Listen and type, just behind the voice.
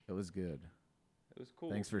It was good. It was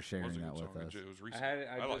cool. Thanks for sharing that with us. It was recent.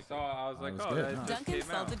 I just saw. I was like, was oh, good, that huh? just Dunkin' came out.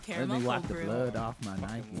 salted Let caramel me wipe cold the brew. blood off my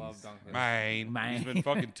Fucking Nikes. love Dunkin'. Man, he's been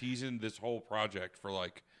fucking teasing this whole project for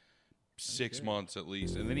like 6 months at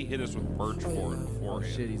least, and then he hit us with merch for it Oh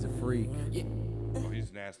beforehand. shit, he's a freak. Oh,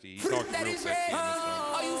 he's nasty. He talks real sexy in this song.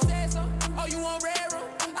 Oh, you said so? Oh, you on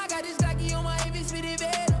railroad? I got this Zacky on my AB's fitted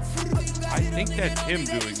bed. Oh, you got I hit think up, that's nigga, him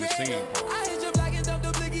don't doing think the that singing he's part. I hit your block and dumped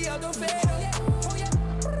the blicky out the fed. Oh, yeah.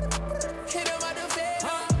 Hit him out the fed.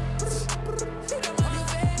 Hit him out the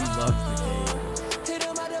fed. He loves the game. Hit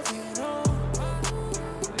him out the fed.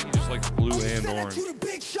 I think he just likes blue and orange. You the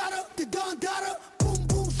big shot up, the Don Dada. Boom,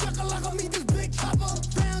 boom, shaka like I meet this big chopper.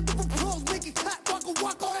 Round of applause, make it clap, waka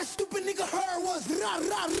waka. All that stupid nigga heard was rah,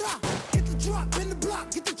 rah, rah. Get the drop in the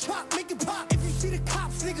block, get the chop, make it pop. If you see the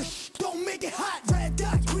cops, nigga, don't make it hot. Red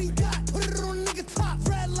dot, green dot, put it on nigga top.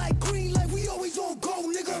 Red light, green light, we always on go,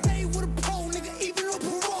 nigga. Stay with a pole, nigga, even on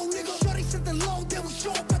parole, nigga. Shorty sent the low, then we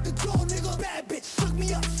show up at the door, nigga. Bad bitch, suck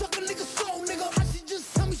me up, suck a nigga soul, nigga. How she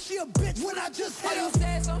just tell me she a bitch when I just hit her? Oh, you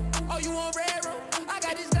said so? Oh, you on railroad? I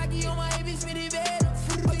got this Zacky on my AB's fitted bed.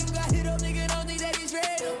 Oh, you got hit up, nigga, don't think that he's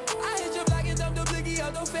real. I hit your block and dumped the blicky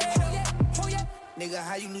out the fed. Oh, yeah, oh, yeah. Nigga,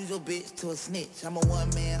 how you lose your bitch to a snitch? I'm a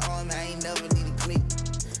one-man army, I ain't never need a click.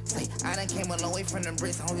 Say, I done came a long way from the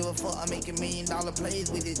bricks. I don't give a fuck, I'm making $1 million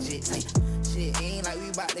plays with this shit. Say, shit, ain't like we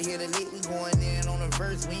about to hit a lick. We going in on the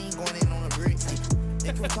verse, we ain't going in on the brick. Say,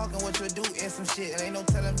 they keep talking what you do and some shit. And ain't no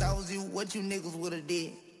telling that was you, what you niggas would've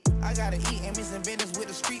did. I gotta eat and miss business with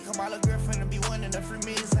the street. Come my little girlfriend to be one in the free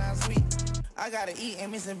million sound sweet. I gotta eat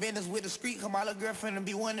and miss business with the street. Come my little girlfriend to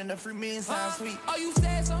be one in the free million sound sweet. Oh, you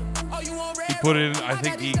said so? Oh, you on He put in, I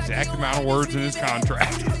think, the exact amount of words in his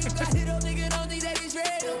contract.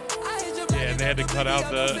 Yeah, and they had to cut out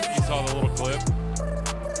you saw the little clip.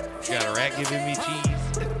 Got a rat giving me cheese.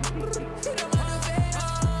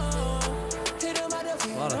 A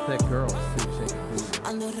lot of thick girls too, shaking booty.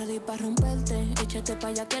 Ando ready pa' romperte, échate pa'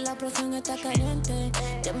 allá que la presión está caliente.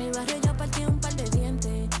 De mi barrio ya partí un par de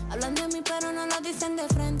dientes. Hablan de mí pero no lo dicen de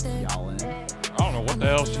frente. Y'all in. I don't know what the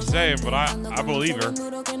hell she's saying, but I believe her.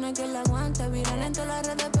 Duro que no hay quien la aguante, viral en todas las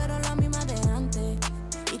redes pero la misma de antes.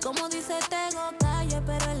 Y como dice Tego, calle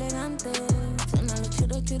pero elegante. Suena los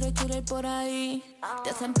churros por ahí. Te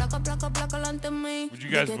hacen placa delante de mí. Would you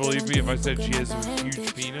guys believe me if I said she has a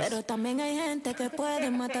huge penis? Pero también hay gente que puede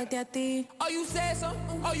matarte a ti. Oh, you said so?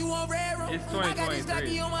 Oh, you on railroad? It's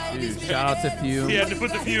 2023. Dude, shout out to Fume. He had to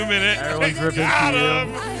put the Fume in it. Everyone's ripping Got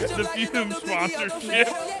Fume. him. The Fume sponsorship.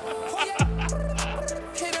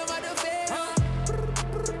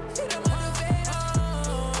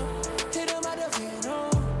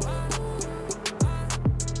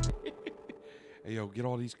 Hey, yo, get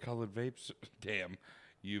all these colored vapes. Damn.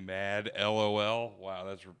 You mad? LOL. Wow,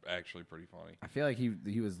 that's actually pretty funny. I feel like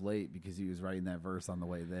he was late because he was writing that verse on the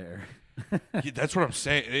way there. Yeah, that's what I'm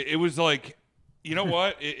saying. It was like, you know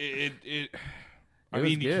what? It I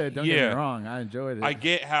mean, good. Don't get me wrong. I enjoyed it. I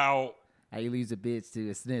get how you lose a bitch to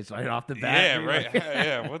a snitch right off the bat. Yeah, dude. right. Like-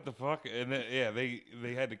 Yeah, what the fuck? And then, yeah,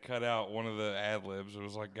 they had to cut out one of the ad libs. It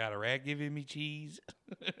was like, got a rat giving me cheese.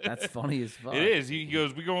 That's funny as fuck. It is. He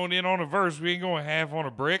goes, we going in on a verse. We ain't going half on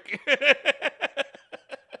a brick.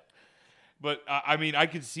 But I mean, I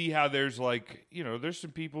could see how there's like, there's some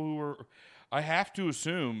people who are, I have to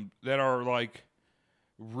assume that are like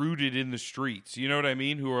rooted in the streets. You know what I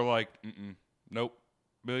mean? Who are like, nope,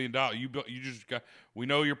 $1 million. You just got. We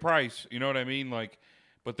know your price. You know what I mean? Like,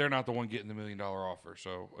 but they're not the one getting the $1 million offer.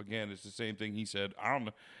 So again, it's the same thing he said. I don't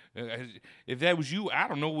know if that was you. I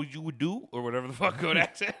don't know what you would do or whatever the fuck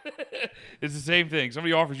Kodak said. It's the same thing.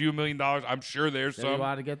 Somebody offers you $1 million. I'm sure there's They some.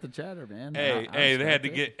 want to get the cheddar, man. Hey, they had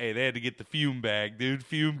to get the Fume bag, dude.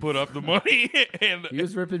 Fume put up the money, and He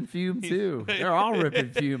was ripping Fume too. They're all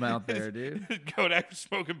ripping Fume out there, dude. Kodak was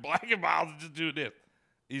smoking Black and Miles and just doing this.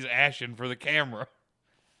 He's ashing for the camera.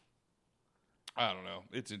 I don't know.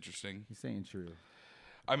 It's interesting. He's saying true.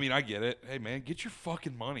 I mean, I get it. Hey, man, get your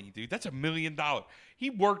fucking money, dude. That's $1 million. He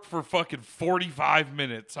worked for fucking 45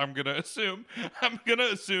 minutes. I'm gonna assume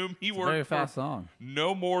he worked Very for fast song.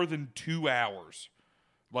 no more than 2 hours.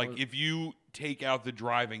 Like if you take out the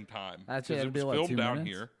driving time, Actually, because it'd be it was like filmed 2 down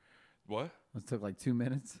minutes? here. What? It took like 2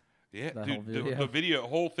 minutes. Yeah, That dude, whole video? the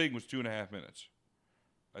whole thing was 2.5 minutes.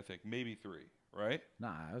 I think maybe 3. Right?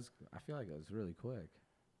 Nah, I feel like it was really quick.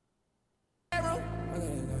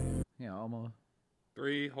 Yeah, almost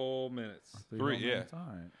 3 whole minutes. 3 Three, whole yeah. minutes. All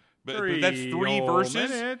right. But that's 3 whole verses.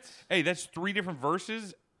 minutes. Hey, that's 3 different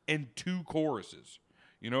verses and 2 choruses.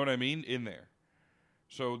 You know what I mean? In there.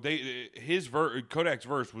 So Kodak's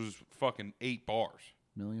verse was fucking 8 bars.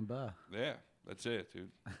 $1 million. Yeah, that's it,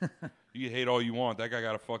 dude. You can hate all you want. That guy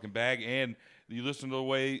got a fucking bag, and you listen to the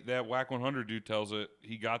way that Whack 100 dude tells it.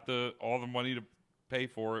 He got all the money to pay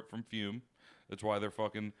for it from Fume. That's why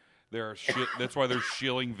that's why they're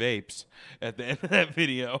shilling vapes at the end of that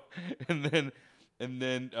video, and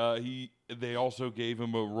then they also gave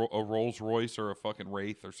him a Rolls Royce or a fucking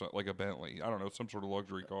Wraith or something, like a Bentley. I don't know, some sort of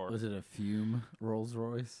luxury car. Was it a Fume Rolls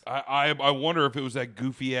Royce? I wonder if it was that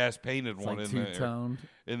goofy ass painted It's one like in there. two-toned.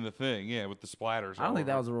 In the thing, yeah, with the splatters. I don't think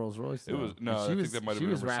that was a Rolls Royce. Though. It was no. I think that might have been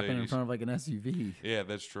a She was rapping in Mercedes. front of like an SUV. Yeah,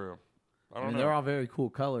 that's true. I I don't mean, know. they're all very cool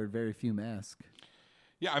colored, very Fume-esque.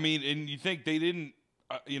 Yeah, I mean, and you think they didn't?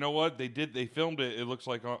 You know what they did? They filmed it. It looks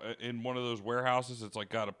like in one of those warehouses. It's like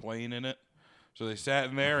got a plane in it. So they sat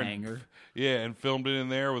in there Hangar. and filmed it in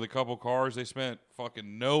there with a couple cars. They spent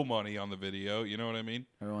fucking no money on the video. You know what I mean?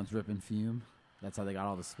 Everyone's ripping Fume. That's how they got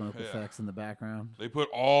all the smoke effects in the background. They put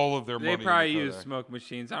all of their money. They probably into use that. smoke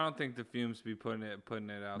machines. I don't think the Fumes be putting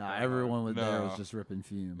it out Nah, there. everyone was there No. was just ripping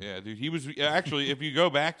Fume. Yeah, dude. He was actually. If you go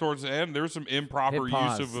back towards the end, there was some improper Hit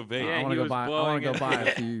pause. use of a vape. Yeah, I want he to go was buy. I blowing want to go it. buy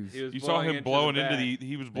a fuse. He was You saw blowing him blowing the into bag. the.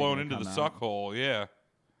 He was blowing gonna into the come suck out. hole. Yeah.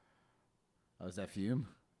 Oh, is that Fume?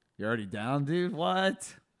 You're already down, dude.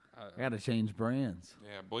 What? I gotta change brands.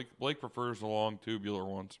 Yeah. Blake prefers the long tubular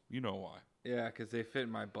ones. You know why? Yeah, because they fit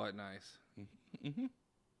in my butt nice.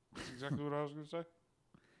 That's exactly what I was going to say.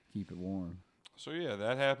 Keep it warm. So yeah,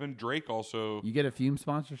 that happened. Drake also. You get a Fume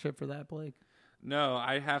sponsorship for that, Blake? No,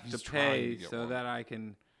 I have He's to trying pay to get so one. that I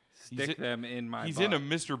can He's stick in- them in my He's butt. in a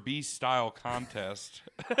Mr. Beast style contest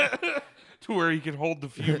to where he can hold the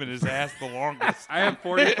fume in his ass the longest. I have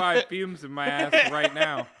 45 fumes in my ass right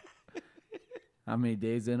now. How many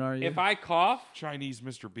days in are you? If I cough Chinese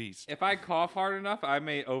Mr. Beast. hard enough, I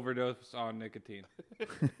may overdose on nicotine.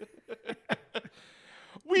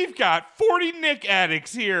 We've got 40 Nick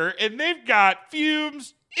addicts here, and they've got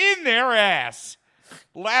fumes in their ass.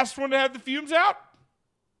 Last one to have the fumes out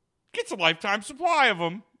gets a lifetime supply of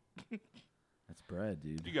them. That's bread,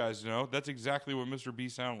 dude. You guys know that's exactly what Mr. B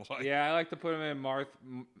sounds like. Yeah, I like to put them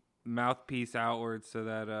in mouthpiece outwards so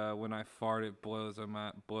that when I fart, it blows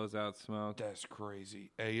out smoke. That's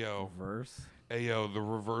crazy. Ayo, Reverse. the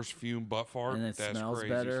reverse fume butt fart. And it that's smells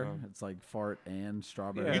crazy, better. son. It's like fart and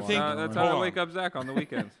strawberry. Yeah, You think- that's hold how I on. wake up Zack on the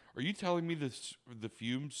weekends. Are you telling me the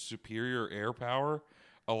fume's superior air power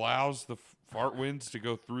allows the fart winds to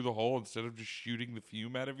go through the hole instead of just shooting the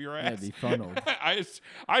fume out of your Yeah, ass? it'd be funneled.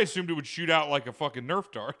 I assumed it would shoot out like a fucking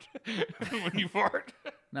Nerf dart when you fart.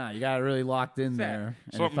 Nah, you got it really locked in Zach, there.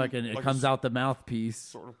 And something it like comes a- out the mouthpiece.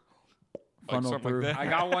 Sort of Funnel something through. like that. I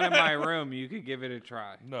got one in my room. You could give it a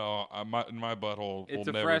try. No, my butthole. It's will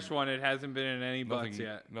a never, fresh one. It hasn't been in any butts nothing,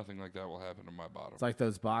 yet. Nothing like that will happen to my bottom. It's like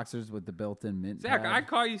those boxers with the built-in mint Zach, pad. I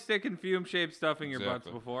caught you sticking fume-shaped stuff in your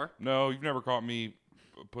Exactly. butts before. No, you've never caught me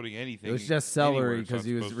putting anything. It was just anywhere celery it's not because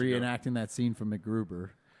he was supposed to go. reenacting that scene from MacGruber.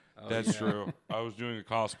 Oh, That's yeah. true. I was doing a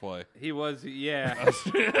cosplay. He was, yeah. I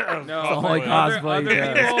No, the only but cosplay he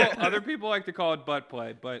does. other people like to call it butt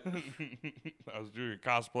play, but was doing a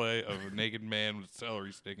cosplay of a naked man with a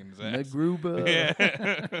celery stick in his ass. MacGruber.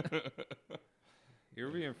 Yeah. you're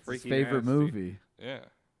being His freaky. favorite nasty. movie. Yeah.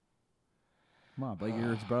 Come on, Blake,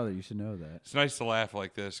 you're his brother. You should know that. It's nice to laugh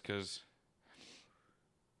like this because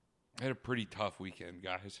I had a pretty tough weekend,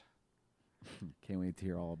 guys. Can't wait to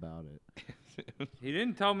hear all about it. He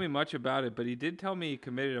didn't tell me much about it, but he did tell me he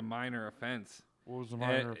committed a minor offense. What was the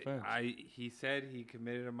minor And offense? He said he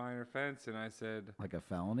committed a minor offense, and I said, Like a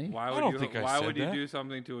felony? "Why I would don't you? think I Why said would you that. do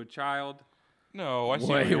something to a child?" No, I see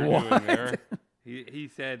Wait, what you're what? doing there. He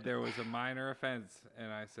said there was a minor offense,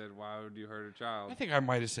 and I said, "Why would you hurt a child?" I think I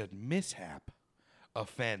might have said mishap,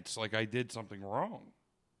 offense, like I did something wrong.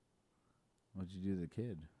 What'd you do to the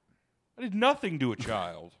kid? I did nothing to a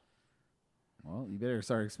child. Well, you better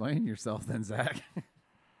start explaining yourself then, Zach.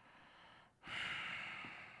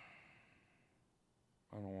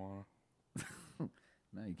 I don't want to.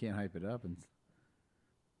 No, you can't hype it up. And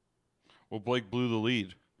Well, Blake blew the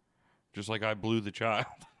lead, just like I blew the child.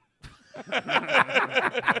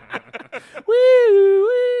 woo,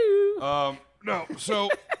 woo. No, so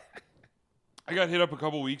I got hit up a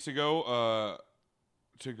couple weeks ago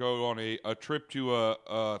to go on a trip to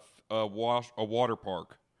a water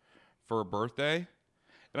park for a birthday,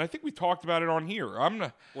 and I think we talked about it on here.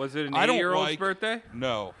 Was it an I don't 8-year-old's like- birthday?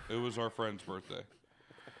 No, it was our friend's birthday.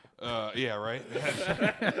 Yeah, right.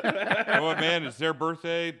 You know what, man? It's their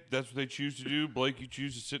birthday. That's what they choose to do. Blake, you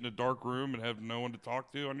choose to sit in a dark room and have no one to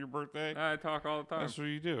talk to on your birthday. I talk all the time. That's what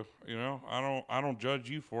you do. You know, I don't judge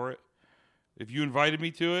you for it. If you invited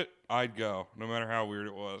me to it, I'd go, no matter how weird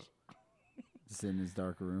it was. Just in his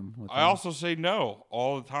dark room. With I him. also say no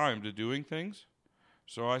all the time to doing things.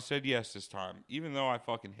 So I said yes this time, even though I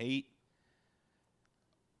fucking hate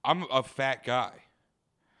I'm a fat guy.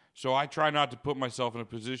 So I try not to put myself in a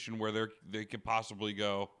position where they could possibly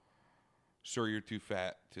go, sir, you're too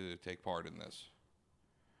fat to take part in this.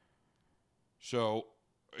 So,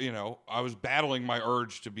 I was battling my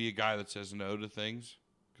urge to be a guy that says no to things,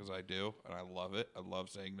 because I do, and I love it. I love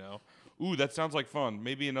saying no. Ooh, that sounds like fun.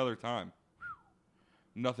 Maybe another time.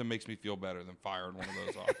 Nothing makes me feel better than firing one of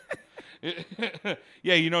those off.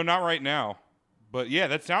 Yeah, not right now. But yeah,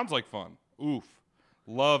 that sounds like fun. Oof.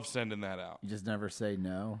 Love sending that out. You just never say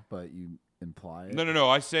no, but you imply it. No.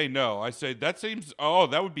 I say no. I say that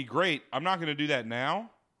that would be great. I'm not going to do that now,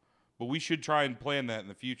 but we should try and plan that in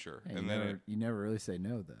the future. Hey, and you never really say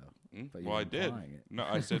no, though. But well, I did. It. No,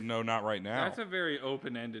 I said no, not right now. That's a very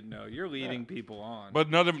open-ended no. You're leading people on. But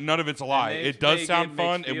none of it's a lie. It does sound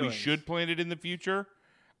fun, and we feelings. should plan it in the future.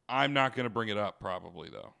 I'm not going to bring it up, probably,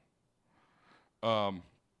 though.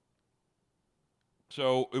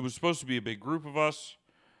 So it was supposed to be a big group of us.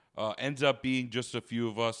 Ends up being just a few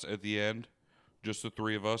of us at the end. Just the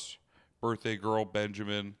three of us. Birthday girl,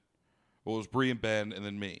 Benjamin. Well, it was Bree and Ben, and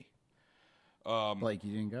then me. Blake,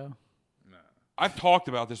 you didn't go? No. I've talked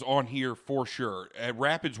about this on here for sure. At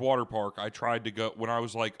Rapids Water Park, I tried to go when I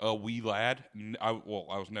was like a wee lad. I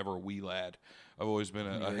was never a wee lad. I've always been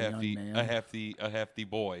a hefty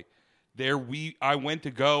boy. I went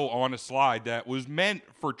to go on a slide that was meant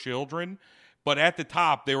for children, but at the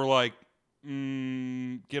top they were like,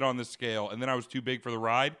 get on this scale. And then I was too big for the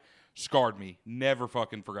ride. Scarred me. Never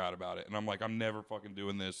fucking forgot about it. And I'm like, I'm never fucking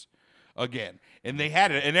doing this again. And they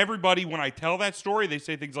had it. And everybody, when I tell that story, they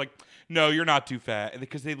say things like, no, you're not too fat.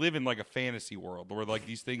 Because they live in like a fantasy world where like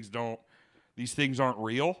these things aren't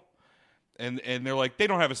real. And they're like, they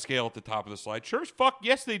don't have a scale at the top of the slide. Sure as fuck,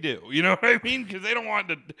 yes they do. You know what I mean? Because they don't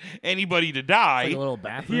want anybody to die. Like a little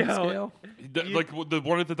bathroom scale? Like the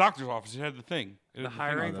one at the doctor's office, it had the thing. The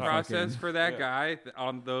hiring process for that guy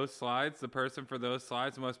on those slides, the person for those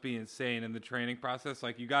slides must be insane in the training process.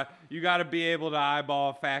 Like you got to be able to eyeball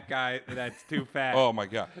a fat guy that's too fat. Oh my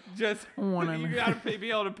god! Just you got to be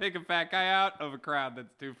able to pick a fat guy out of a crowd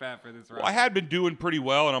that's too fat for this ride. Well, I had been doing pretty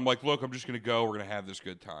well, and I'm like, look, I'm just gonna go. We're gonna have this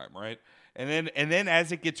good time, right? And then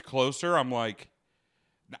as it gets closer, I'm like,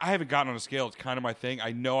 I haven't gotten on a scale. It's kind of my thing.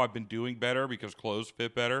 I know I've been doing better because clothes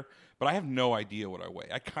fit better, but I have no idea what I weigh.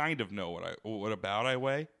 I kind of know what I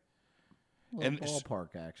weigh. And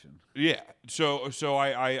ballpark action. Yeah. So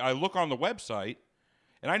I look on the website,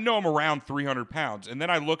 and I know I'm around 300 pounds. And then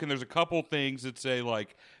I look, and there's a couple things that say,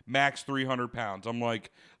 like, max 300 pounds. I'm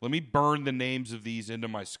like, let me burn the names of these into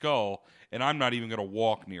my skull, and I'm not even going to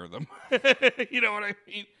walk near them. You know what I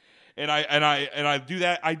mean? And I do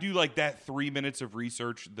that. I do like that 3 minutes of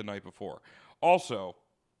research the night before. Also,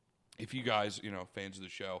 if you guys, fans of the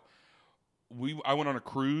show, I went on a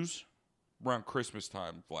cruise around Christmas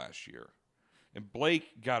time last year. And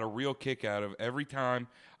Blake got a real kick out of every time.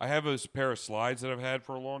 I have a pair of slides that I've had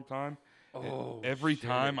for a long time. Every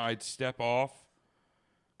time I'd step off,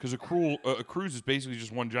 because a cruise is basically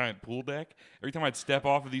just one giant pool deck. Every time I'd step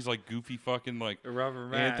off of these like goofy fucking like rubber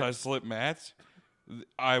mats. Anti-slip mats,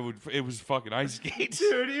 it was fucking ice skates.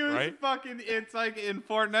 Dude, he was right? fucking, it's like in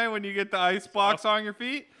Fortnite when you get the ice box on your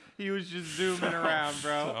feet. He was just zooming around,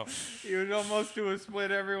 bro. He would almost do a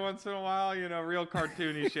split every once in a while, real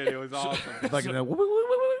cartoony shit. It was awesome. Like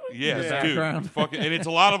yes, dude. Fucking, and it's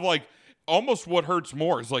a lot of like, almost what hurts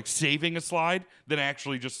more is like saving a slide than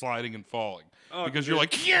actually just sliding and falling. Oh, because you're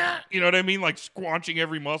like, yeah, you know what I mean? Like squanching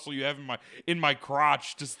every muscle you have in my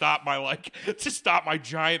crotch to stop my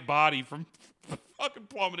giant body from fucking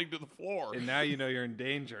plummeting to the floor. And now you know you're in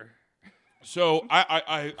danger. So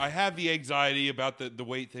I have the anxiety about the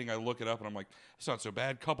weight thing. I look it up and I'm like, it's not so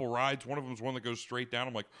bad. Couple rides. One of them is one that goes straight down.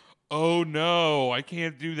 I'm like, oh no, I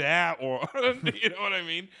can't do that. Or you know what I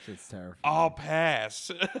mean? It's terrifying. I'll pass.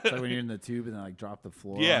 It's like when you're in the tube and then like drop the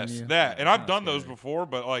floor. Yes, on you. that. And I've done scary. those before,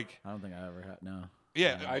 but like I don't think I ever had. No.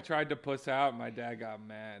 Yeah, I tried to puss out. My dad got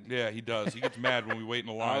mad. Yeah, he does. He gets mad when we wait in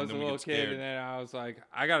the line. I was a little kid, and then I was like,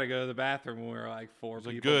 I gotta go to the bathroom when we were like four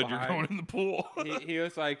people. Like, good, behind. you're going in the pool. he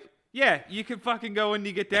was like, yeah, you can fucking go when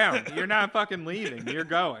you get down. You're not fucking leaving. You're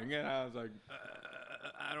going. And I was like,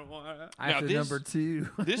 I don't want to. After number 2.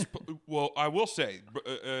 Well, I will say,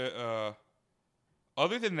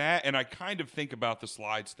 other than that, and I kind of think about the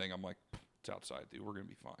slides thing. I'm like, it's outside, dude. We're gonna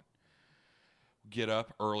be fine. Get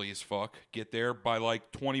up early as fuck. Get there by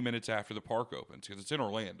like 20 minutes after the park opens because it's in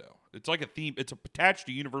Orlando. It's like a theme. It's attached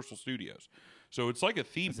to Universal Studios, so it's like a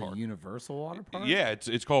theme park. A Universal water park? Yeah,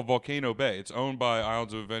 it's called Volcano Bay. It's owned by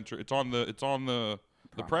Islands of Adventure. It's on the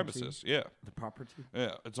premises. Yeah, the property.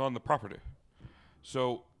 Yeah, it's on the property.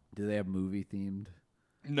 So do they have movie themed?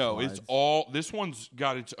 No, slides? it's all. This one's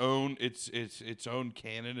got its own. Its own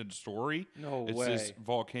canon and story. No it's way. this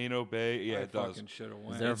Volcano Bay. Yeah, I it does. fucking should have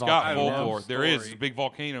went. Is there It's got volcano? folklore. There is Story. a big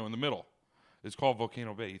volcano in the middle. It's called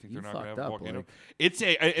Volcano Bay. You think You they're not going to have fucked a up, volcano? Blake. It's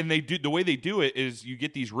and they do the way they do it is you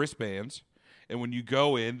get these wristbands, and when you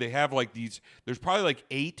go in, they have like these. There's probably like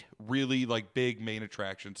 8 really like big main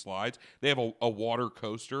attraction slides. They have a water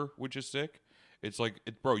coaster, which is sick. It's like,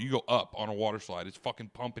 bro, you go up on a water slide. It's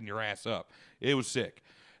fucking pumping your ass up. It was sick.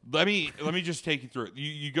 Let me just take you through it.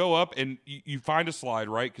 You go up and you find a slide,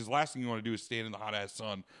 right? Because the last thing you want to do is stand in the hot ass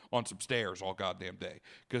sun on some stairs all goddamn day.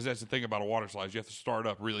 Because that's the thing about a water slide. You have to start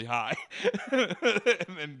up really high and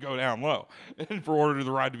then go down low. And for order the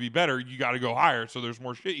ride to be better, you got to go higher so there's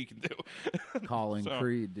more shit you can do. Calling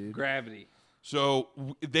Creed, dude. Gravity. So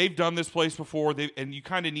they've done this place before, and you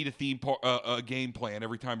kind of need a theme park, a game plan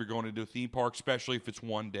every time you're going into a theme park, especially if it's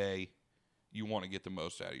one day. You want to get the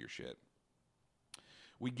most out of your shit.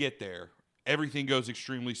 We get there, everything goes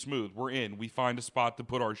extremely smooth. We're in. We find a spot to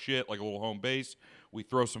put our shit, like a little home base. We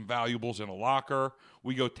throw some valuables in a locker.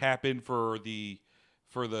 We go tap in for the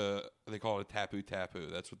they call it a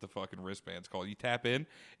tapu. That's what the fucking wristband's called. You tap in,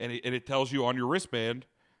 and it tells you on your wristband.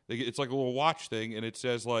 It's like a little watch thing, and it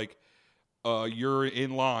says like. You're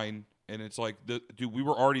in line, and it's like, dude, we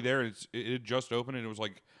were already there, and it had just opened, and it was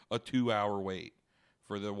like a 2-hour wait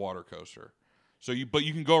for the water coaster. So but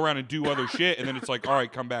you can go around and do other shit, and then it's like, all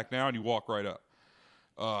right, come back now, and you walk right up.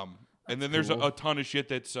 And then there's cool. a ton of shit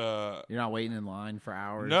that's You're not waiting in line for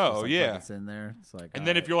hours. No, just like yeah. It's in there. It's like, and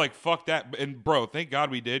then if you're like, fuck that, and bro, thank God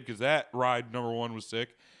we did, because that ride, number 1, was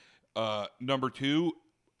sick. Number 2,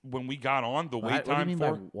 when we got on, the wait what do you time mean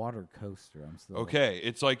for by water coaster? I'm still okay,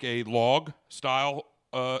 it's like a log style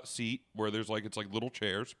seat where there's like, it's like little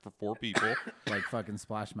chairs for 4 people. like fucking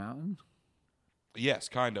Splash Mountain. Yes,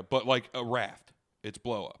 kind of, but like a raft. It's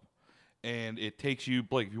blow up, and it takes you,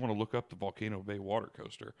 Blake. If you want to look up the Volcano Bay water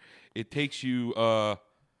coaster, it takes you.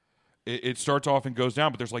 It starts off and goes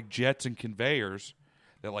down, but there's like jets and conveyors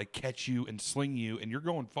that like catch you and sling you, and you're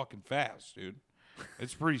going fucking fast, dude.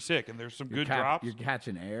 It's pretty sick, and there's some good drops. You're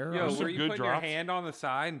catching air. Yo, some were you good putting drops. your hand on the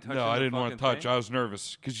side and touching No, I the didn't want to fucking touch. thing? I was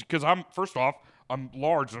nervous because I'm first off, I'm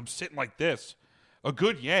large and I'm sitting like this. A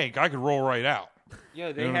good yank, I could roll right out.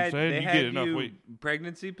 Yo, they You know what I'm had saying? they You had get enough you weight.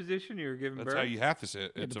 pregnancy position. You were giving That's birth. how you have to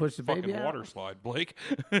sit. had It's to a push the fucking baby out? water slide, Blake.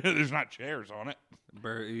 There's not chairs on it.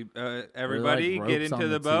 Everybody like get ropes into on the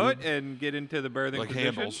the boat tube? and get into the birthing Like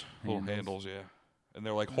position. handles, little Handles. handles, yeah. And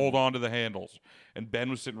they're like, hold on to the handles. And Ben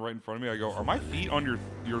was sitting right in front of me. I go, are my feet on your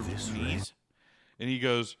knees? And he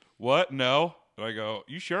goes, what? No. And I go,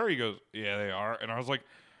 you sure? He goes, yeah, they are. And I was like,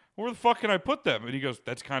 where the fuck can I put them? And he goes,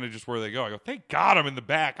 that's kind of just where they go. I go, thank God I'm in the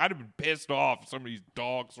back. I'd have been pissed off if some of these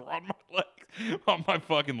dogs were on my legs, on my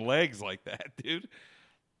fucking legs like that, dude.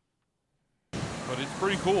 But it's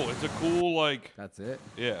pretty cool. It's a cool, like, That's it.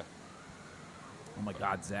 yeah, Oh my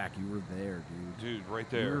God, Zach, you were there, dude. dude, right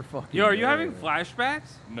You were there. fucking. Yo, are you there. having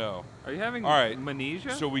flashbacks? No. Are you having All right.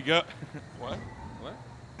 amnesia? So we got, what? what?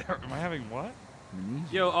 Am I having what?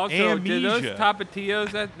 Amnesia? Yo, also, do those Amnesia.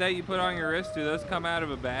 tapatillos that you put on your wrist, do those come out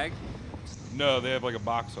of a bag? No, they have like a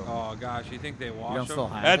box on them. Oh gosh, you think they You wash don't them? still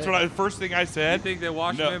have That's it? what first thing I You said. think they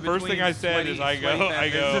wash No, them in first thing between I said is I sweaty go, I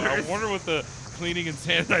visitors? wonder what the cleaning and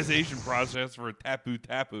sanitization process for a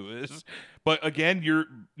tapu is. But again, you're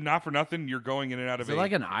not for nothing. You're going in and out of Is it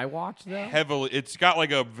like an iWatch though? heavily. It's got like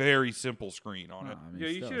a very simple screen on No, it. I mean, Yo,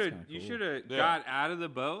 you still, should it's have kinda you cool. should have Yeah. got out of the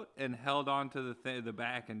boat and held on to the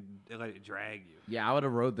back and let it drag you. Yeah, I would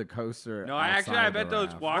have rode the coaster. No, I outside of bet the those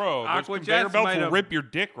raft. Bro, those aqua conveyor jets belts might will have rip your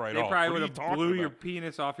dick right they off. probably What would are have you talking blew your about?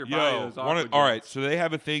 penis off your body. Yo, Those aqua all right. jets. So they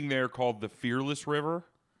have a thing there called the Fearless River.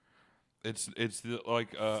 It's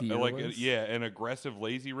like Fearless? an aggressive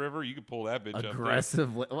lazy river. You could pull that bitch up. Aggressive.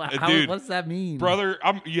 Dude, What does that mean, Brother,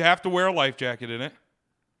 you have to wear a life jacket in it.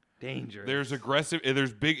 Dangerous. There's aggressive.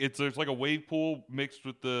 There's big. There's like a wave pool mixed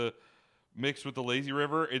with the lazy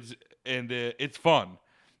river. It's fun.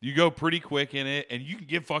 You go pretty quick in it, and you can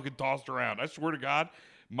get fucking tossed around. I swear to God,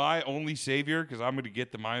 my only savior, because I'm going to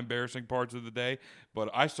get to my embarrassing parts of the day, but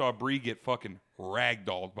I saw Bree get fucking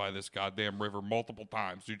ragdolled by this goddamn river multiple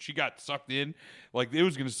times. Dude, she got sucked in like it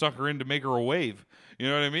was going to suck her in to make her a wave. You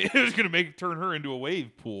know what I mean? It was going to turn her into a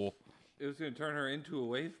wave pool. It was going to turn her into a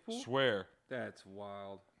wave pool? Swear. That's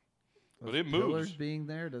wild. But it Pillars moves. being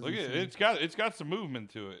there doesn't. Look at seem- it. It's got some movement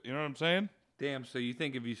to it. You know what I'm saying? Damn, so you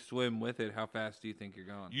think if you swim with it, how fast do you think you're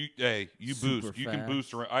going? You Super boost. You can fast.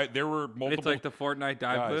 boost around. There were multiple. It's like the Fortnite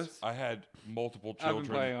dive guys, boost? I had multiple I've been playing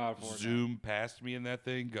children a lot of Fortnite. zoom past me in that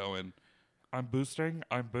thing, going, "I'm boosting.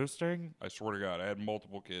 I'm boosting." I swear to God, I had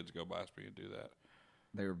multiple kids go past me and do that.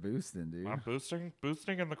 They were boosting, dude. I'm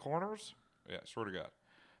boosting in the corners. Yeah, I swear to God.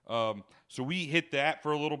 So we hit that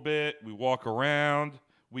for a little bit. We walk around.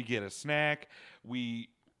 We get a snack. We,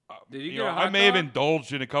 Did you get a hot I may have dog?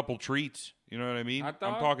 indulged in a couple treats. You know what I mean? Hot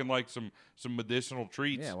I'm dog? talking like some medicinal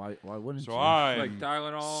treats. Yeah, why wouldn't So you? I'm Like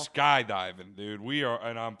Tylenol? skydiving, dude. We are,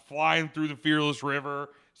 and I'm flying through the Fearless River.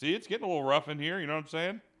 See, it's getting a little rough in here. You know what I'm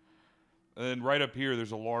saying? And then right up here,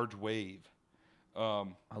 there's a large wave. A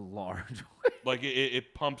large Like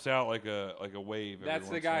it pumps out like a wave. every That's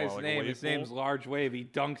the once in a while, guy's like a name. wave His name's pool. Large Wave. He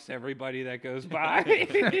dunks everybody that goes by.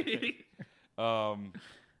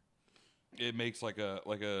 It makes like a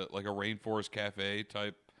rainforest cafe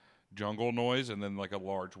type jungle noise, and then like a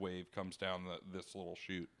large wave comes down this little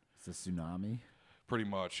chute. It's a tsunami. Pretty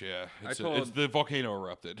much, yeah. It's told- the volcano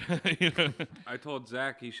erupted. You know? I told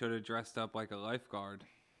Zach he should have dressed up like a lifeguard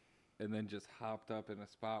and then just hopped up in a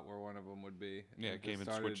spot where one of them would be. Yeah, just came and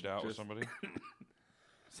started switched out with just- somebody.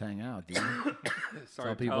 Just hang out, dude.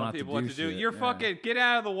 Started people telling not to people what do to do. shit, You're yeah. fucking, get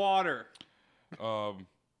out of the water.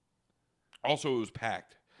 Also, it was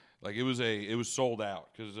packed. Like it was sold out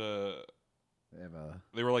because They have a.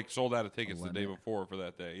 they were like sold out of tickets the day limit. before for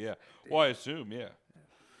that day. Yeah. Well, I assume, yeah.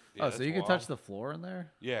 Yeah, Oh, so that's you can wild. touch the floor in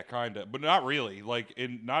there? Yeah, kind of, but not really. Like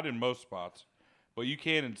not in most spots, but you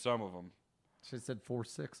can in some of them. She said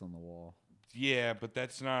 4'6" on the wall. Yeah, but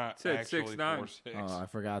that's not Said actually 6'9". 4'6". Oh, I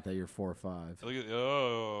forgot that you're 4'5". Look at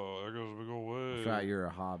there goes a big old I wave. forgot you're a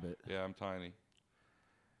hobbit. Yeah, I'm tiny.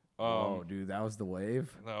 Oh, dude, that was the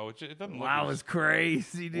wave. No, it doesn't look. That as- was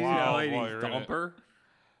crazy, dude. Wow. Ladies while you're in it. dumper.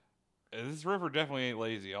 This river definitely ain't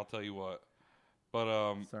lazy. I'll tell you what. But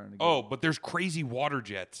Starting to get- but there's crazy water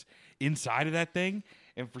jets inside of that thing,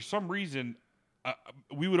 and for some reason,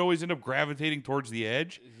 we would always end up gravitating towards the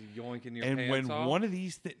edge. Is he yoinking your And pants when off? one of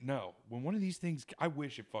these when one of these things, I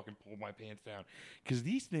wish it fucking pulled my pants down, because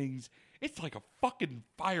these things, it's like a fucking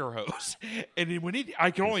fire hose. And then when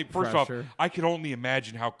I can only first off, pressure. I can only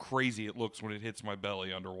imagine how crazy it looks when it hits my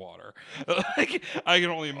belly underwater. Like, I can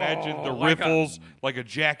only imagine the like ripples, like a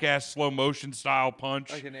Jackass slow motion style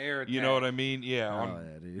punch. Like an air You know attack. what I mean? Yeah. Oh,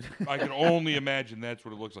 yeah, dude. I can only imagine that's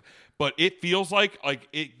what it looks like. But it feels like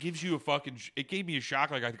it gives you a fucking. It gave me a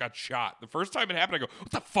shock, like I got shot. The first time it happened, I go,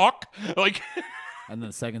 "What the fuck?" Like, And then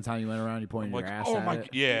the second time you went around, you pointed like, your ass oh at my, it.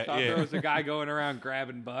 yeah, Thought yeah. there was a guy going around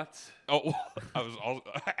grabbing butts. Oh, I was also,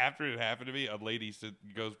 after it happened to me, a lady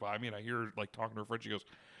goes by me, and I hear her like talking to her friend. She goes,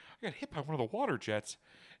 "I got hit by one of the water jets,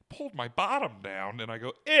 it pulled my bottom down," and I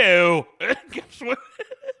go, "Ew." Kept swimming.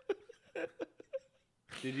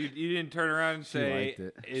 Did you didn't turn around and say,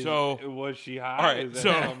 liked it. was she hot? All right, Is that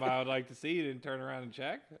so- something I would like to see? You didn't turn around and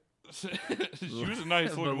check? She was a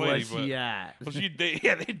nice But looking lady, where's but she at? well,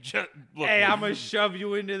 they just look. Hey, I'm going to shove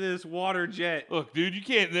you into this water jet. Look, dude, you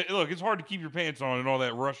can't. Look, it's hard to keep your pants on and all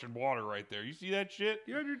that Russian water right there. You see that shit?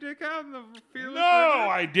 You had your dick out in the fearless No,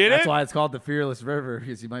 river? I didn't. That's why it's called the Fearless River,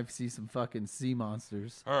 because you might see some fucking sea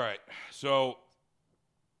monsters. All right. So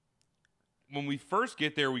when we first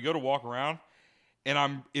get there, we go to walk around, and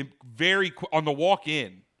I'm on the walk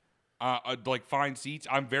in, like find seats.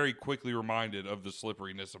 I'm very quickly reminded of the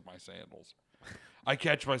slipperiness of my sandals. I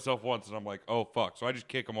catch myself once, and I'm like, "Oh fuck!" So I just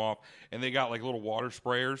kick them off, and they got like little water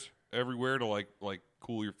sprayers everywhere to like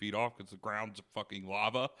cool your feet off because the ground's fucking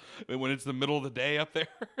lava when it's the middle of the day up there.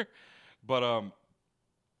 But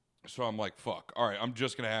so I'm like, "Fuck!" All right, I'm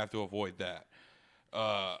just gonna have to avoid that.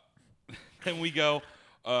 Then we go.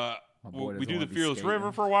 boy We doesn't do the wanna be Fearless skating.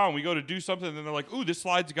 River for a while, and we go to do something, and then they're like, "Ooh, this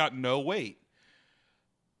slide's got no weight."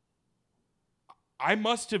 I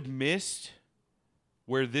must have missed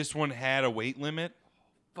where this one had a weight limit.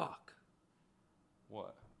 Fuck.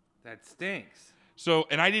 What? That stinks. So,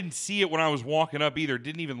 and I didn't see it when I was walking up either.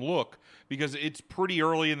 Didn't even look because it's pretty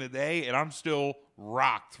early in the day, and I'm still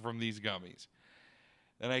rocked from these gummies.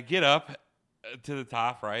 And I get up to the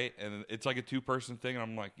top, right? And it's like a 2-person thing, and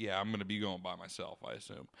I'm like, yeah, I'm going to be going by myself, I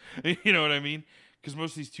assume. You know what I mean? Because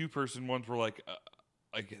most of these 2-person ones were like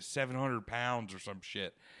 700 pounds or some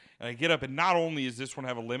shit. And I get up, and not only does this one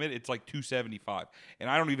have a limit, it's like 275. And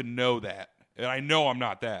I don't even know that. And I know I'm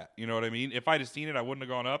not that. You know what I mean? If I'd have seen it, I wouldn't have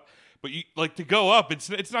gone up. But you like to go up, it's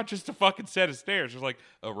not just a fucking set of stairs. There's like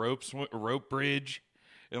a rope bridge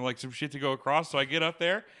and like some shit to go across. So I get up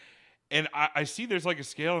there, and I see there's like a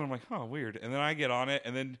scale, and I'm like, oh, weird. And then I get on it,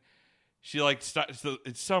 and then she like so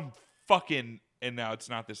it's some fucking, and now it's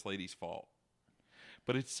not this lady's fault.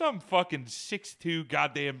 But it's some fucking 6'2"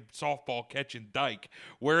 goddamn softball catching dyke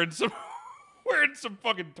wearing some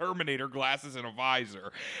fucking Terminator glasses and a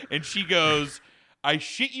visor. And she goes, "I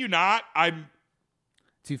shit you not, I'm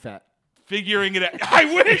Too fat. figuring it out." I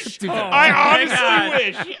wish. Too fat. I honestly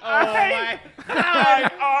wish. my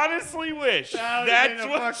I honestly wish. That would've That's been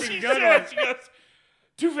a what fucking she good said. one. She goes,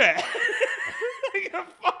 "Too fat." Like,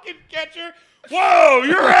 fuck fucking catcher. Whoa,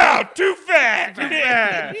 you're out. Too fat. Too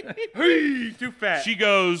fat. Hey, too fat. She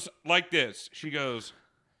goes like this. She goes,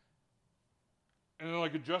 and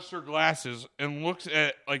like adjusts her glasses and looks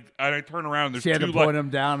at and I turn around. And there's She had two to point him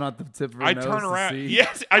down at the tip of her nose. I turn around. To see.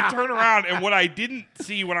 Yes, I turn around, and what I didn't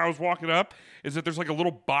see when I was walking up is that there's like a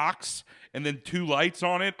little box and then two lights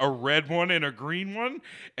on it, a red one and a green one,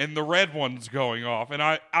 and the red one's going off, and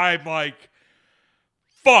I'm like,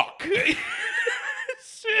 fuck.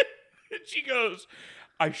 And she goes,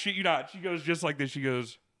 I shit you not. She goes just like this. She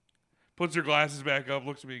goes, puts her glasses back up,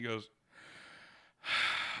 looks at me, and goes,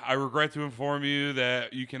 I regret to inform you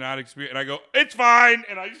that you cannot experience. And I go, it's fine.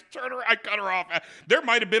 And I just turn her. I cut her off. There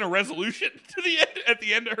might have been a resolution to the end at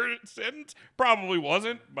the end of her sentence. Probably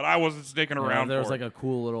wasn't, but I wasn't sticking around. There was for like a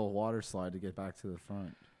cool little water slide to get back to the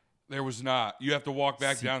front. There was not. You have to walk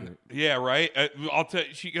back Secret. down. Yeah, right. I'll tell.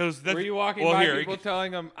 She goes. That's, Were you walking well, by here, people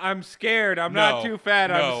telling them, I'm scared. I'm not too fat.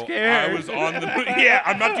 No, I'm scared. I was on the. Yeah,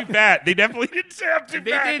 I'm not too fat. They definitely didn't say I'm too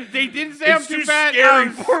fat. They didn't say I'm It's too too fat. scary I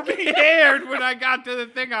was for me. scared when I got to the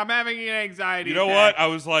thing. I'm having an anxiety You know attack. what? I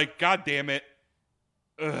was like, God damn it.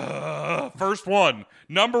 First one.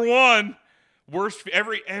 Number one. Worst.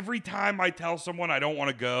 Every time I tell someone I don't want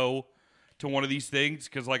to go to one of these things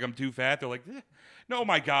because like I'm too fat, they're like, no,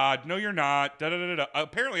 my God, no, you're not. Da, da, da, da.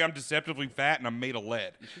 Apparently, I'm deceptively fat and I'm made of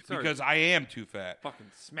lead because I am too fat. Fucking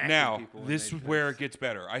smacking Now, people. this is where it gets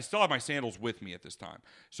better. I still have my sandals with me at this time.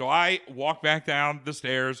 So I walk back down the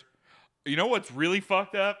stairs. You know what's really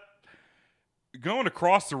fucked up? Going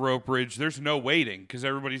across the rope bridge, there's no waiting because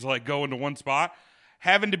everybody's like going to one spot.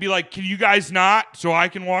 Having to be like, can you guys not? So I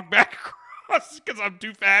can walk back across because I'm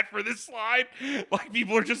too fat for this slide. Like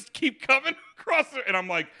people are just keep coming across there. And I'm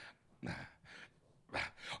like,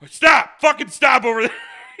 stop! Fucking stop over there!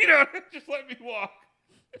 You know, just let me walk.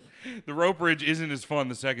 The rope bridge isn't as fun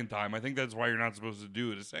the second time. I think that's why you're not supposed to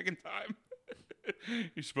do it a second time.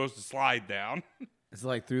 You're supposed to slide down. It's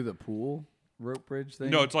like through the pool rope bridge thing.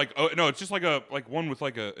 No, it's like it's just like one with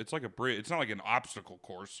it's like a bridge. It's not like an obstacle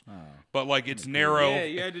course, but like it's narrow. Yeah,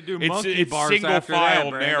 you had to do It's monkey bars single after file that,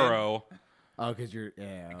 Brandon. narrow. Oh, because you're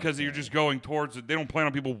You're just going towards it. They don't plan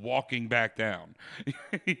on people walking back down.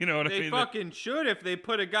 You know what I They mean? fucking should if they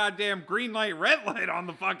put a goddamn green light, red light on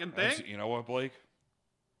the fucking thing. You know what, Blake?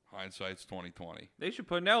 Hindsight's 20/20. They should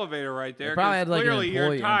put an elevator right there. They probably 'cause had, like, an clearly you're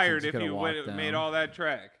employee tired entrance you if could've you walked made down. all that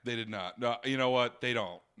track. They did not. No, you know what? They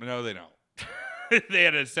don't. No, they don't. They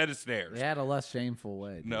had a set of stairs. They had a less shameful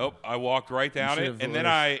way. Dude. Nope. I walked right down it, should've and then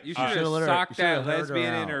let You I should should've have let her- socked you should've that heard her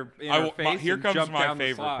lesbian in out. her face. Here and comes jumped my down the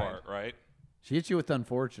favorite slide. part, right? She hit you with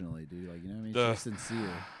unfortunately, dude. Like, you know what I mean? The- She's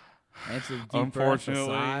sincere. Answer deep Unfortunately.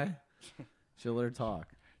 breath, a sigh. She'll let her talk.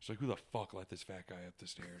 She's like, who the fuck let this fat guy up the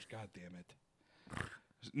stairs? God damn it.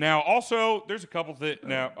 Now, also, there's a couple things.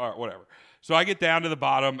 Now, all right, whatever. So I get down to the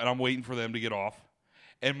bottom, and I'm waiting for them to get off.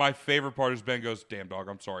 And my favorite part is Ben goes, damn, dog,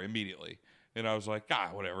 I'm sorry, immediately. And I was like,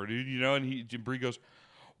 whatever, dude. You know, and Bree goes,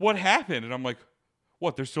 what happened? And I'm like,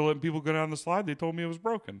 what? They're still letting people go down the slide? They told me it was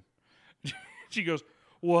broken. She goes,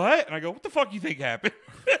 what? And I go, what the fuck you think happened?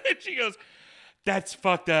 And she goes, that's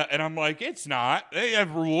fucked up. And I'm like, it's not. They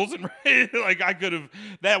have rules. And like, I could have,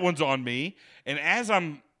 that one's on me. And as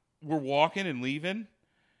we're walking and leaving,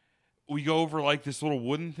 we go over like this little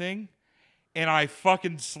wooden thing, and I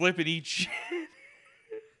fucking slip and eat shit.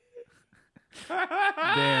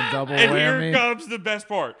 Damn, double And whammy. here comes the best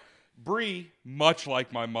part. Bree, much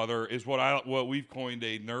like my mother, is what we've coined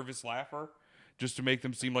a nervous laugher, just to make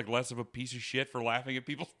them seem like less of a piece of shit for laughing at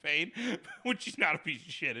people's pain, when she's not a piece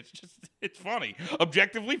of shit. It's funny.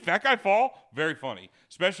 Objectively, fat guy fall, very funny,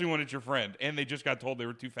 especially when it's your friend, and they just got told they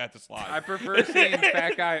were too fat to slide. I prefer seeing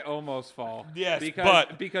fat guy almost fall. Yes,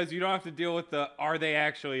 because you don't have to deal with the are they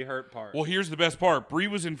actually hurt part. Well, here's the best part. Bree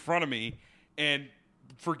was in front of me, and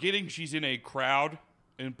forgetting she's in a crowd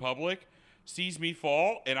in public, sees me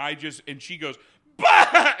fall, and she goes,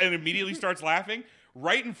 bah! And immediately starts laughing.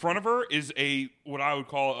 Right in front of her is what I would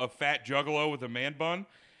call a fat juggalo with a man bun,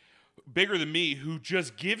 bigger than me, who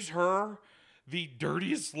just gives her the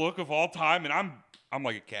dirtiest look of all time. And I'm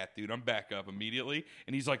like a cat, dude. I'm back up immediately.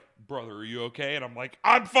 And he's like, brother, are you okay? And I'm like,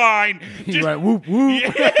 I'm fine. He's like, whoop, whoop.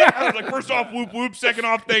 Yeah. I was like, first off, whoop, whoop. Second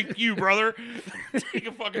off, thank you, brother. Take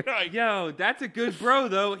a fucking hike. Yo, that's a good bro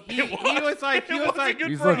though. He was like, a good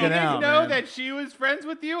He's bro. looking he didn't out, know man. that she was friends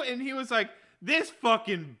with you, and he was like, this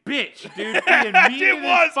fucking bitch, dude. He It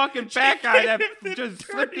was. this fucking She fat guy gave that him the just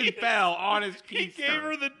slipped and dirtiest- fell on his He keister. gave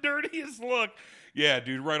her the dirtiest look. Yeah,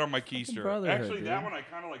 dude, right on my keister. brotherhood, Actually, dude. that one I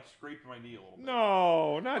kind of like scraped my knee a little bit.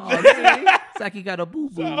 No, not Oh, that. Zack, you got a boo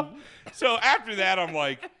boo. So after that, I'm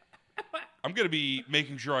like, I'm going to be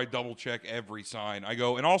making sure I double check every sign. I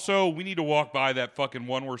go, and also we need to walk by that fucking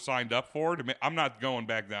one we're signed up for. I'm not going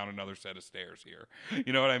back down another set of stairs here.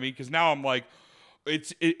 You know what I mean? Because now I'm like,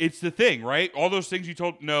 it's the thing, right? All those things you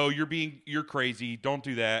told, no, you're crazy. Don't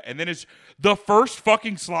do that. And then it's the first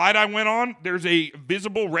fucking slide I went on. There's a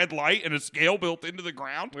visible red light and a scale built into the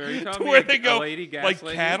ground. Where, you to where they go lady, like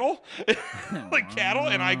lady? cattle, like cattle.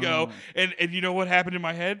 And I go, and you know what happened in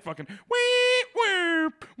my head? Fucking wee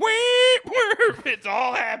whirp, wee whirp. It's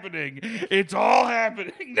all happening. It's all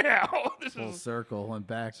happening now. This Full circle. Went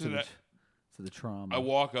back to the trauma. I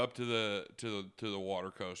walk up to the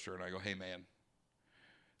water coaster and I go, hey man.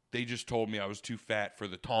 They just told me I was too fat for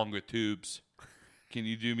the Tonga tubes. Can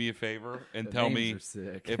you do me a favor and tell me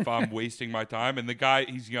if I'm wasting my time? And the guy,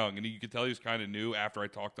 he's young, and you could tell he's kind of new after I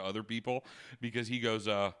talked to other people because he goes,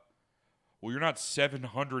 well, you're not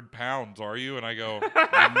 700 pounds, are you? And I go, no.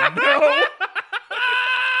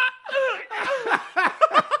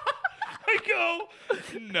 I go,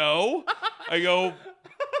 no. I go,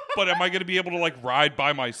 but am I going to be able to, like, ride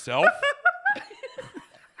by myself?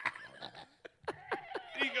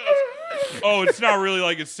 Oh, it's not really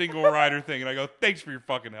like a single rider thing. And I go, thanks for your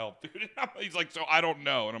fucking help, dude. He's like, so I don't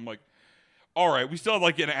know. And I'm like, all right, we still had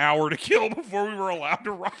like an hour to kill before we were allowed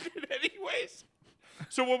to ride it anyways.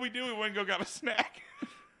 So what we do, we went and go got a snack.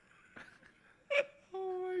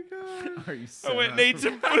 Oh my God. Are you I went and ate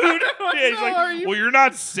some food. Yeah, he's like, well, you're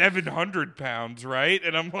not 700 pounds, right?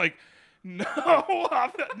 And I'm like, no,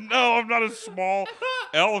 I'm not a small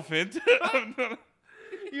elephant. I'm not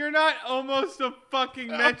You're not almost a fucking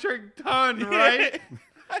metric ton, right?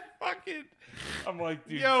 I'm like,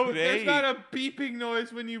 dude, Yo, today... there's not a beeping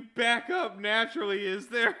noise when you back up naturally, is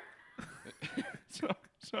there?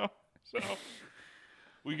 So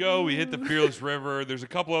we go, we hit the Fearless River. There's a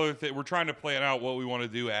couple other things. We're trying to plan out what we want to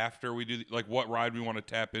do after we do, like what ride we want to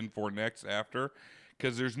tap in for next after.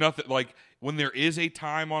 Because there's nothing, like when there is a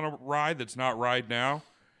time on a ride that's not ride now,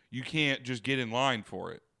 you can't just get in line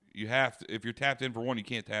for it. You have to, if you're tapped in for one, you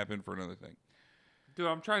can't tap in for another thing. Dude,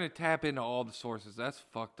 I'm trying to tap into all the sources. That's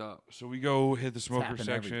fucked up. So we go hit the smoker Tapping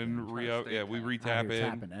section, we re-tap in.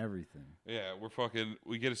 Tapping everything. Yeah,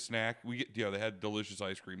 we get a snack. They had delicious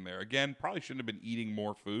ice cream there. Again, probably shouldn't have been eating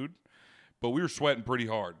more food, but we were sweating pretty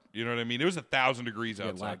hard. You know what I mean? It was 1,000 degrees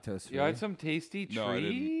outside. Lactose free. You had some tasty treats? No, I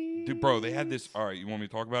didn't. Dude, bro, they had this. All right, you want me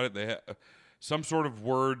to talk about it? They had some sort of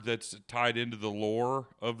word that's tied into the lore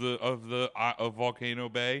of Volcano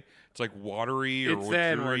Bay. It's like watery or it's the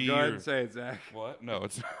N-word. Go ahead and say it, Zach. What? No,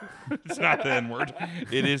 it's it's not the N-word.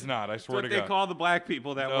 It is not. I swear to God. That's what they call the black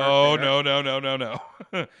people that work No.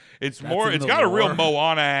 there. It's That's more. in It's the got a real lore.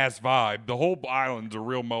 Moana ass vibe. The whole island's a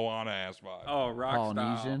real Moana ass vibe. Oh, rock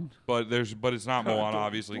Polynesian. But it's not style. Moana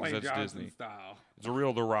obviously because Dwayne that's Johnson Disney. style. It's a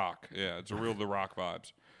real The Rock. Yeah, it's a real The Rock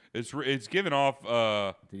vibes. It's giving off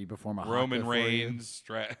Did he perform a Roman haka for you? Reigns.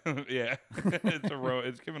 Yeah,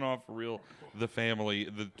 it's giving off real the family,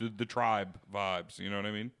 the tribe vibes. You know what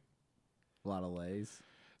I mean? A lot of lays.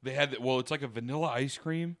 They had it's like a vanilla ice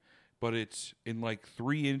cream, but it's in like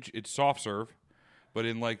 3-inch. It's soft serve, but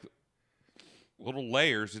in like little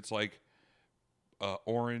layers. It's like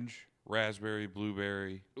orange, raspberry,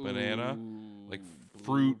 blueberry, banana, like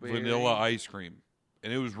fruit blueberry. vanilla ice cream,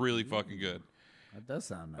 and it was really fucking good. That does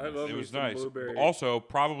sound nice. I love It me was some nice. blueberry. Also,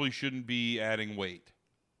 probably shouldn't be adding weight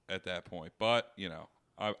at that point, but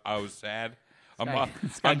I was sad.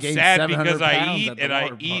 This guy I'm gained sad 700 because I pounds eat at the and I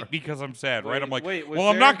water eat park. because I'm sad, right? Wait, I'm like, wait, was well,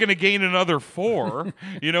 I'm there- not going to gain another 4.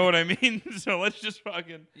 You know what I mean? So let's just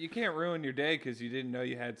fucking. You can't ruin your day because you didn't know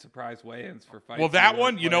you had surprise weigh-ins for fights. Well, that you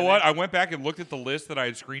one, weren't you know planning. what? I went back and looked at the list that I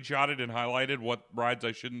had screenshotted and highlighted what rides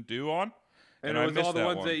I shouldn't do on, And I it was missed all the that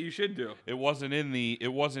ones one. that you should do. It wasn't in the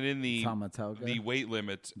Tamatoga? the weight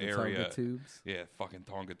limits The area. Tonga tubes. Yeah, fucking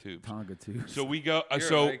Tonga tubes. Tonga tubes. So we go.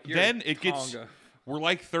 You're Then it gets. Tonga. We're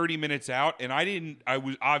like 30 minutes out, and I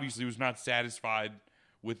was obviously not satisfied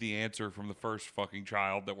with the answer from the first fucking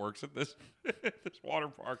child that works at this this water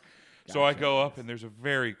park. So I go up, and there's a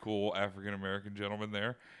very cool African American gentleman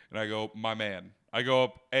there, and I go, my man. I go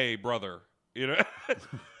up, hey brother, you know,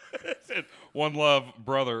 one love,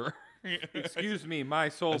 brother. Excuse me, my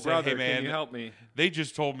soul I said, brother. "Hey, man, Can you help me? They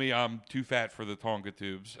just told me I'm too fat for the Tonga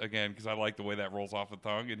tubes again because I like the way that rolls off the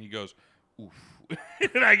tongue. And he goes, oof.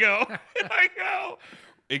 And I go,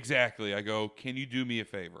 exactly. I go, can you do me a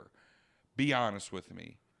favor? Be honest with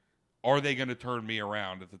me. Are they going to turn me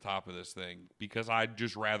around at the top of this thing? Because I'd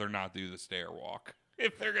just rather not do the stair walk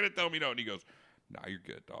if they're going to tell me no. And he goes, nah, you're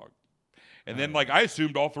good, dog. And then, like, I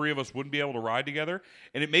assumed all three of us wouldn't be able to ride together,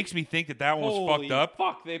 and it makes me think that one was Holy fucked up.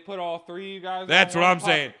 Fuck, they put all three of you guys. That's what I'm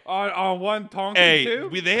saying. On one Tonka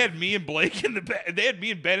tube. They had me and Blake in the back. They had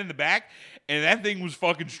me and Ben in the back, and that thing was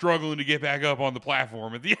fucking struggling to get back up on the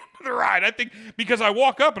platform at the end of the ride. I think because I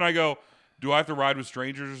walk up and I go, "Do I have to ride with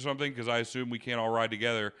strangers or something?" Because I assume we can't all ride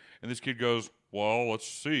together. And this kid goes, "Well, let's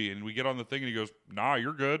see." And we get on the thing, and he goes, "Nah,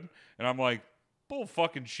 you're good." And I'm like, bull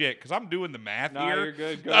fucking shit, because I'm doing the math here. You're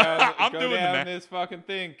good. Go down, I'm go doing down the math. this fucking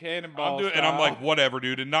thing, cannonball and I'm like, whatever,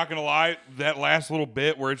 dude. And not gonna lie, that last little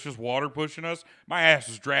bit where it's just water pushing us, my ass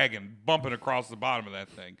was dragging, bumping across the bottom of that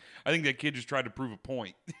thing. I think that kid just tried to prove a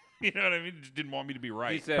point. You know what I mean? Just didn't want me to be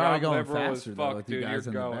right. He said, Probably I'm going liberal faster as though fuck, with you dude. guys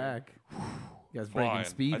You're in going. the back. You guys Flying. breaking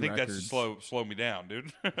speed I think records. that's slow me down,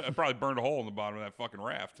 dude. I probably burned a hole in the bottom of that fucking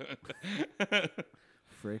raft.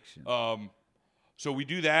 Friction. So we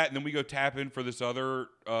do that, and then we go tap in for this other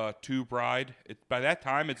tube ride. By that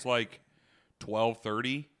time, it's like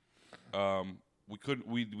 12:30.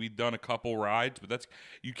 We'd done a couple rides, but that's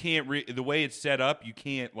you can't the way it's set up. You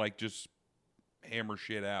can't like just hammer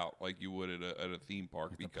shit out like you would at a theme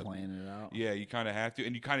park because plan it out. Yeah, you kind of have to,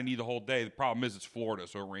 and you kind of need the whole day. The problem is it's Florida,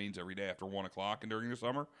 so it rains every day after 1 o'clock and during the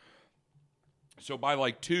summer. So by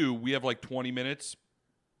like 2, we have like 20 minutes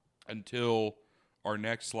until our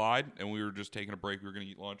next slide, and we were just taking a break. We were going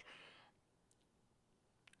to eat lunch.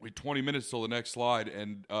 We had 20 minutes till the next slide,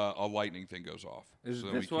 and a lightning thing goes off. Is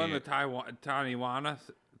so this one the Taniwas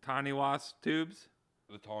tubes?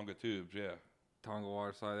 The Tonga tubes, yeah. Tonga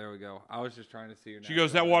water slide. There we go. I was just trying to see your. She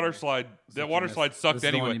goes, that water slide sucked This is the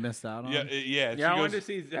anyway. one you missed out on? Yeah. Yeah, I wanted to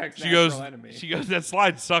see Zack's She natural goes, enemy. she goes, that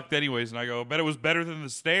slide sucked anyways. And I go, I bet it was better than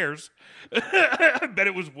the stairs. I bet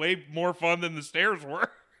it was way more fun than the stairs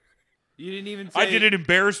were. You didn't even say. I did an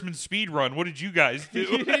embarrassment speed run. What did you guys do?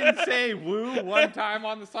 You didn't say woo one time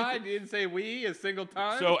on the side. You didn't say wee a single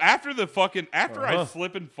time. So after I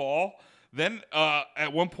slip and fall, then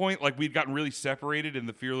at one point, like we'd gotten really separated in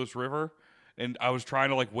the Fearless River, and I was trying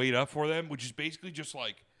to like wait up for them, which is basically just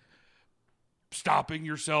like stopping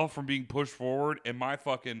yourself from being pushed forward. And my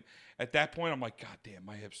fucking at that point, I'm like, God damn,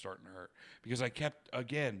 my hip's starting to hurt because I kept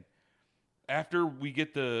again. After we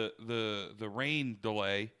get the rain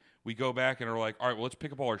delay, we go back and are like, all right, well, let's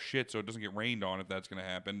pick up all our shit so it doesn't get rained on if that's going to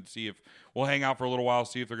happen. See if we'll hang out for a little while,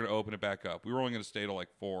 see if they're going to open it back up. We were only going to stay till like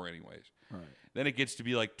 4 anyways. Right. Then it gets to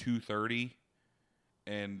be like 2:30,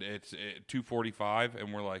 and it's 2:45,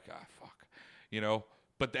 and we're like, fuck, you know.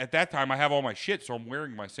 But at that time, I have all my shit, so I'm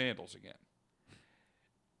wearing my sandals again.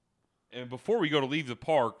 And before we go to leave the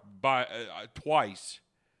park, twice.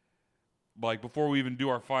 Like before we even do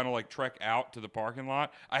our final like trek out to the parking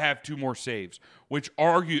lot, I have 2 more saves, which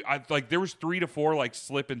there was 3 to 4 like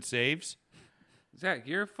slip and saves. Zack,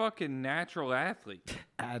 you're a fucking natural athlete.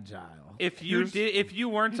 Agile. If you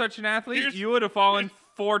weren't such an athlete, you would have fallen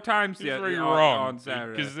 4 times Here's where on you're wrong on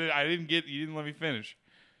Saturday. because you didn't let me finish.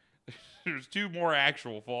 There's 2 more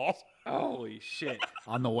actual falls. Holy shit!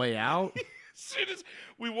 On the way out? As soon as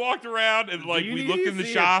we walked around and like Do you we need looked to in the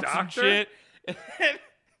see a shops and doctor? shit.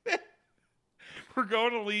 We're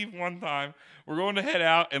going to leave one time. We're going to head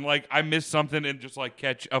out, and like I missed something and just like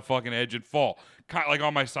catch a fucking edge and fall, kind of like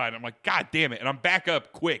on my side. I'm like, God damn it! And I'm back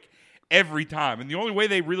up quick every time. And the only way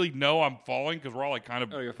they really know I'm falling because we're all like kind of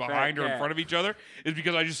behind or in front of each other is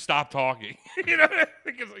because I just stop talking. You know,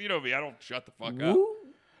 because you know me, I don't shut the fuck up.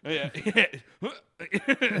 Yeah.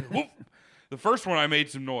 The first one I made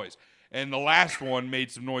some noise. And the last one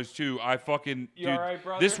made some noise too. I fucking You all right,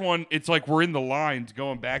 brother? This one, it's like we're in the lines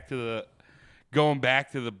going back to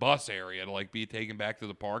the bus area to like be taken back to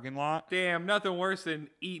the parking lot. Damn, nothing worse than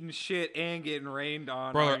eating shit and getting rained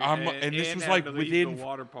on. Brother, and this was having like to leave the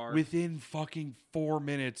water park. within fucking 4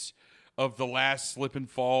 minutes of the last slip and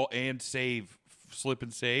fall and slip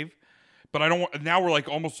and save. But I don't want, now we're like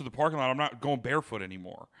almost to the parking lot. I'm not going barefoot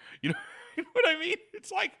anymore. You know what I mean?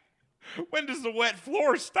 It's like, when does the wet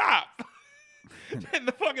floor stop? And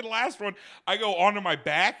the fucking last one, I go onto my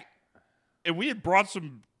back, and we had brought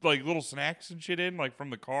some like little snacks and shit in, like from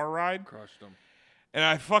the car ride. Crushed them. And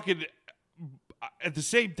I fucking, at the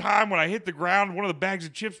same time, when I hit the ground, one of the bags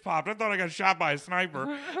of chips popped. I thought I got shot by a sniper.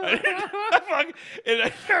 And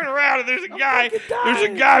I turn around, and there's a guy. There's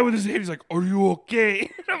a guy with his hand. He's like, "Are you okay?"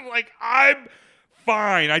 And I'm like, "I'm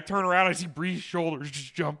fine." I turn around, I see Bree's shoulders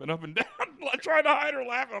just jumping up and down, trying to hide her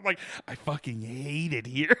laughing. I'm like, I fucking hate it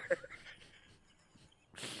here.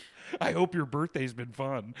 I hope your birthday's been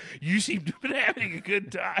fun. You seem to have been having a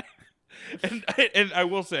good time. And I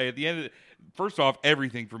will say, at the end of first off,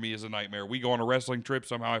 everything for me is a nightmare. We go on a wrestling trip.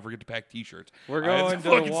 Somehow I forget to pack T-shirts. We're going to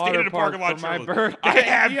the water park for my birthday. I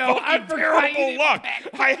have fucking terrible luck.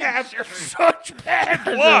 I have such bad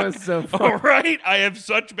luck. So all right? I have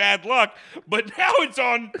such bad luck. But now it's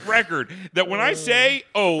on record that when I say,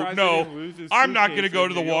 oh, no, I'm not going to go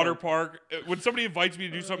to the water park. When somebody invites me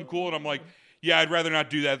to do something cool and I'm like, yeah, I'd rather not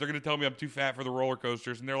do that. They're going to tell me I'm too fat for the roller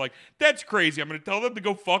coasters. And they're like, that's crazy. I'm going to tell them to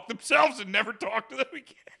go fuck themselves and never talk to them again.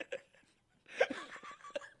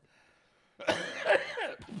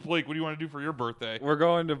 Blake, what do you want to do for your birthday? We're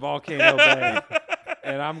going to Volcano Bay,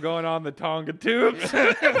 and I'm going on the Tonga tubes.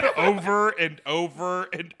 Over and over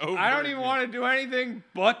and over. I don't even want to do anything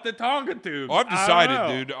but the Tonga tubes. Well, I've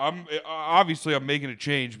decided, dude. I'm making a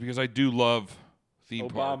change because I do love theme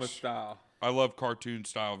parks. Obama style. I love cartoon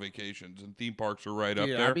style vacations, and theme parks are right up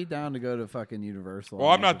there. I'd be down to go to fucking Universal. Well,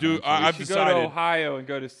 I'm not doing. I've decided. Go to Ohio and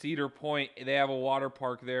go to Cedar Point. They have a water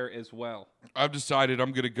park there as well. I've decided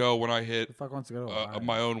I'm gonna go when I hit Who the fuck wants to go to Ohio?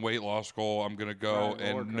 my own weight loss goal. I'm gonna go, Right,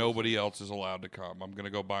 and nobody else is allowed to come. I'm gonna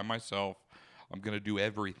go by myself. I'm gonna do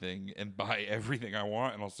everything and buy everything I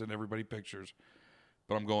want, and I'll send everybody pictures.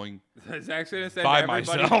 But I'm going Zack's gonna send by everybody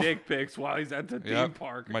myself. dick pics while he's at the theme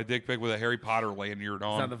park. My dick pic with a Harry Potter lanyard It's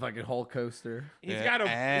on. not the fucking Hulk coaster. He's Yeah.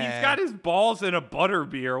 got his balls in a butter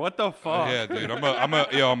beer. What the fuck? Yeah, dude. I'm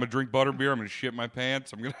gonna drink butterbeer. I'm gonna shit my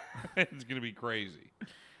pants. It's gonna be crazy.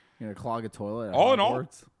 You're gonna clog a toilet. At All in all,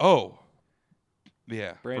 Hogwarts?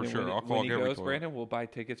 yeah, Brandon, for sure. when, I'll when clog he every goes, toilet. Brandon, we'll buy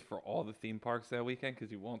tickets for all the theme parks that weekend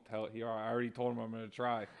because he won't tell. I already told him I'm going to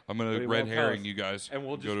try. I'm But gonna he red won't tell herring us. you guys, And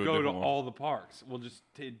we'll just a go to different one. all the parks. We'll just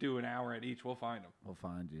do an hour at each. We'll find him. We'll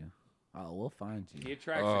find you. Oh, we'll find you. He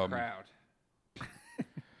attracts a crowd.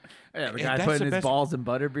 Yeah, the Yeah, guy that's putting the his best- balls in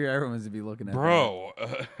butterbeer. Everyone's gonna be looking at Bro,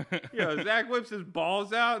 Yo, Zach whips his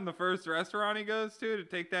balls out in the first restaurant he goes to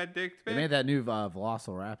take that dick They pic. made that new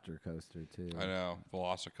Velociraptor coaster too. I know,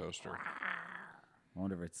 Velocicoaster. I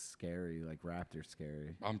wonder if it's scary, like Raptor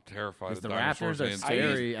scary. I'm terrified Because of the dinosaurs. Raptors are and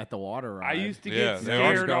scary at the water ride. I used to Yeah, get they are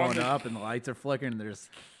They're scared on going the up and the lights are flickering. And there's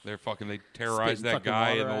they terrorized Spitting that fucking guy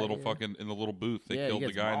water in the at little you. fucking in the little booth. They yeah, killed he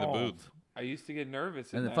the gets guy in the mauled. booth. I used to get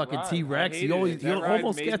nervous. And in the that fucking ride. T-Rex, I he hated it. That ride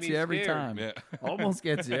almost made gets me you every scared. time. Yeah. Almost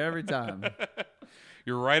gets you every time.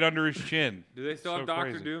 You're right under his chin. Do they still So have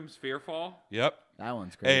Doctor crazy. Doom's Fearfall? Yep. That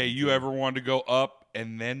one's crazy. Hey, you too. ever wanted to go up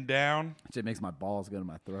and then down? Shit makes my balls go to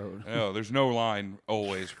my throat. No, there's no line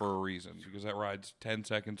always for a reason because that ride's 10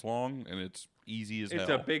 seconds long and it's easy as It's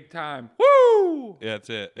hell. a big time. Woo! Yeah, that's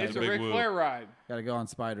it. That's It's a big Ric woo. Flair ride. Gotta go on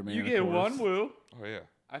Spider-Man. You of get course. one woo. Oh yeah.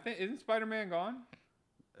 I think isn't Spider-Man gone?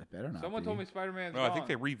 It better not Someone be. told me Spider-Man's No, gone. I think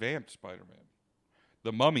they revamped Spider-Man.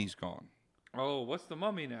 The Mummy's gone. Oh, what's the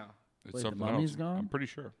Mummy now? It's Wait, the something Mummy's else. gone? I'm pretty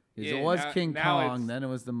sure. 'Cause Yeah, it was now- King now Kong, it's- then it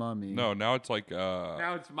was the Mummy. No, now it's like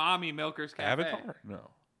Now it's Mommy Milker's Cafe. Avatar. No,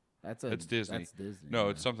 that's it's Disney. That's Disney. No, yeah.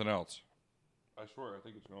 it's something else. I swear, I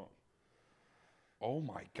think it's gone. Oh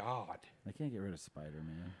my god. I can't get rid of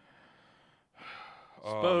Spider-Man.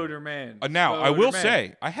 Spider-Man. Now I will Spider-Man.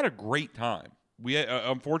 say I had a great time. We had,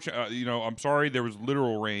 unfortunately, I'm sorry there was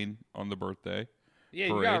literal rain on the birthday. Yeah,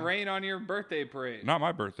 you got rain on your birthday parade. Not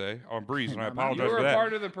my birthday, on Breeze, and I Not mine. apologize You were for a that.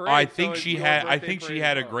 part of the parade. I so think it's she your had. I birthday think she parade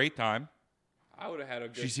had a as well. great time. I would have had a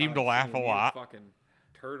good. She seemed time to laugh seeing a you lot. Fucking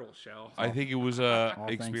turtle shell. I think it was a All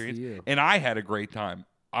thanks to experience, you. and I had a great time.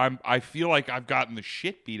 I feel like I've gotten the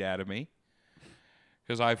shit beat out of me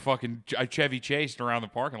because I Chevy chased around the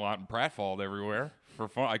parking lot and pratfalled everywhere for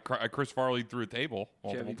fun. I Chris Farley through a table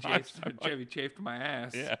multiple times. Chevy chafed my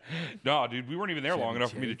ass. Yeah, no, dude, we weren't even there long Chevy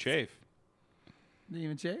enough for me to chafe. Didn't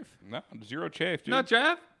even chafe. No, zero chafe, dude. Not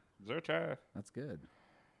Jeff. Zero chafe. That's good.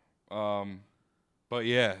 But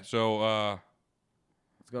yeah, so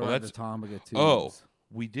Let's go Well, to the that's- Tonga too. oh,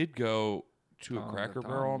 we did go to a Cracker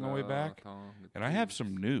Barrel on the way back, and I have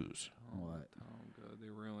some news. What? They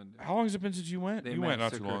ruined it. How long has it been since you went? You went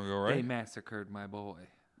not too long ago, They right? massacred my boy.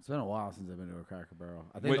 It's been a while since I've been to a Cracker Barrel.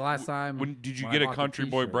 I think Wait, the last time. Did you when I get a bought the Country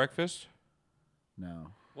Boy t-shirt- breakfast? No.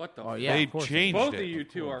 What the? Oh fuck? yeah, They of course I changed did. Both it, of you of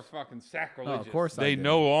two are course. fucking Oh, sacrilegious. of course I They did.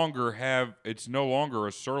 no longer have. It's no longer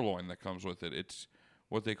a sirloin that comes with it. It's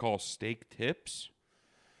what they call steak tips,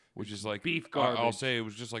 which is like beef I'll garbage. say it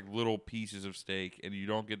was just like little pieces of steak, and you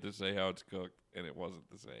don't get to say how it's cooked, and it wasn't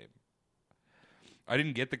the same. I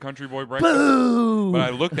didn't get the Country Boy breakfast, Boo! but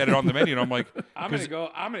I looked at it on the menu, and I'm like, I'm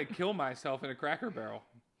gonna kill myself in a Cracker Barrel.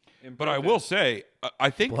 in But I protest. will say, I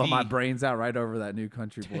think Blow my brains out right over that new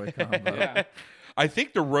Country Boy combo. Yeah. I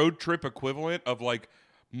think the road trip equivalent of like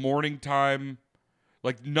morning time,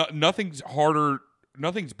 like nothing's harder,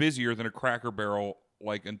 nothing's busier than a Cracker Barrel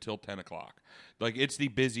like until 10 o'clock. Like it's the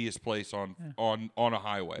busiest place on a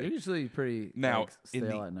highway. They're usually pretty Now in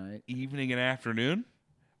stale the at night. evening and afternoon,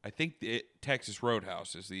 I think Texas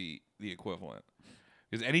Roadhouse is the equivalent.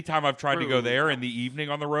 Because anytime I've tried to go there in the evening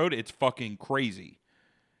on the road, it's fucking crazy.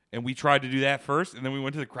 And we tried to do that first, and then we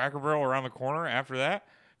went to the Cracker Barrel around the corner after that.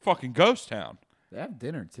 Fucking ghost town. They have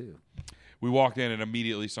dinner too. We walked in and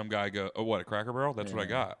immediately some guy go, "Oh, what, a Cracker Barrel? That's what I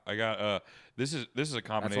got. I got this is a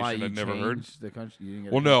combination That's why I'd never heard." The country, you didn't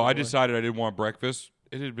get Well, no, I decided I didn't want breakfast.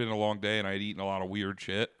 It had been a long day and I had eaten a lot of weird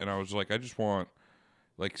shit, and I was like, I just want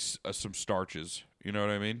like some starches. You know what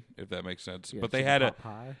I mean? If that makes sense. But they had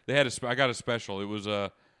pie? I got a special. It was I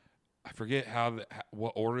forget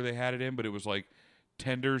what order they had it in, but it was like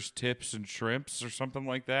tenders, tips, and shrimps or something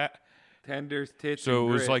like that. Tenders, tits, So and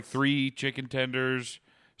it was like grits. 3 chicken tenders,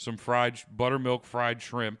 some fried buttermilk fried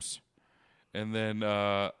shrimps, and then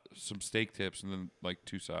some steak tips, and then like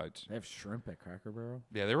 2 sides. They have shrimp at Cracker Barrel.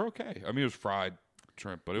 Yeah, they were okay. I mean, it was fried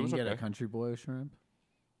shrimp, but it was You can okay. get a Country Boy shrimp.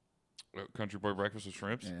 Country boy breakfast with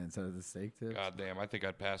shrimps. Yeah, instead of the steak tips. God damn, I think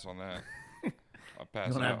I'd pass on that. I'd You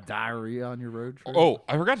pass don't have out. diarrhea on your road trip. Oh,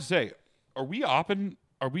 I forgot to say, are we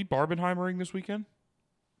Barbenheimering this weekend?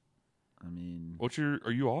 I mean,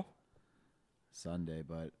 Are you off? Sunday,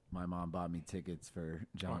 but my mom bought me tickets for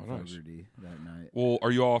John Oh, nice. Fogerty that night. Well,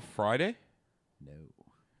 are you off Friday? No,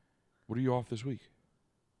 What are you off this week?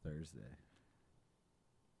 Thursday.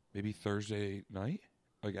 Maybe Thursday night?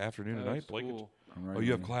 Like afternoon and night? Blake? Cool. I'm Oh,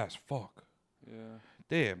 you have class. Fuck. Yeah.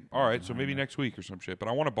 Damn. All right, so maybe next week or some shit. But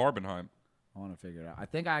I want a Barbenheim. I want to figure it out. I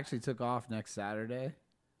think I actually took off next Saturday.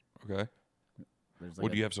 Okay. There's Well,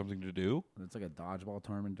 do you have something to do? It's like a dodgeball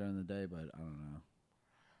tournament during the day, but I don't know.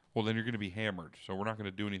 Well, then you're going to be hammered, so we're not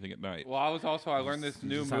going to do anything at night. Well, I learned this You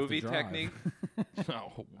new just have to movie drive. technique.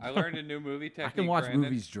 No. I learned a new movie technique. I can watch Brandon.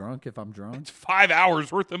 movies drunk if I'm drunk. It's 5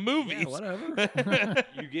 hours worth of movies. Yeah, whatever.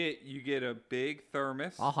 You get a big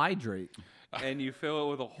thermos I'll hydrate. and you fill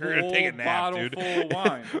it with a You're gonna take a whole nap, bottle dude. full of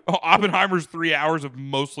wine. Oh, Oppenheimer's 3 hours of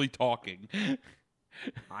mostly talking.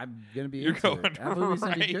 I'm gonna be You're into going it. That movie's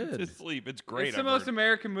gonna be right good. to sleep. It's great. It's the I've most heard.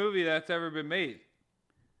 American movie that's ever been made.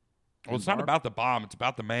 Well, it's not about the bomb. It's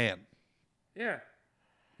about the man. Yeah.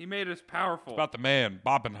 He made us powerful. It's about the man.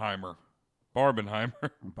 Barbenheimer. Barbenheimer.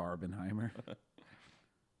 Barbenheimer.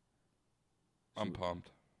 I'm pumped.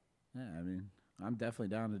 Yeah, I mean, I'm definitely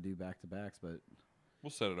down to do back-to-backs, but We'll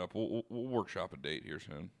set it up. We'll workshop a date here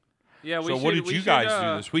soon. yeah, So what did you guys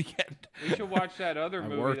do this weekend? We should watch that other I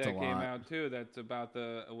movie worked that a came lot. out too. That's about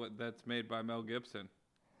that's made by Mel Gibson.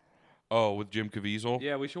 Oh, with Jim Caviezel?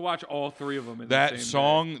 Yeah, we should watch all 3 of them. In the That same day.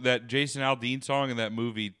 song, that Jason Aldean song in that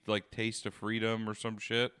movie, like Taste of Freedom or some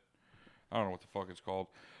shit. I don't know what the fuck it's called.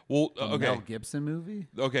 Well, a okay. Mel Gibson movie.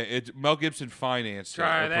 Okay, it's Mel Gibson financed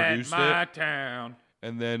Try it or that, produced my it. town.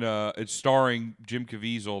 And then it's starring Jim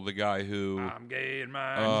Caviezel, the guy who I'm gay in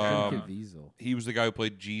my Jim town. Caviezel. he was the guy who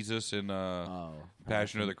played Jesus in Oh,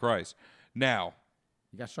 Passion of the Christ. Now,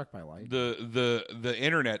 You got struck by light. the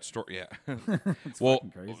internet story, yeah. It's Well,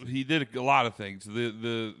 fucking crazy. he did a lot of things.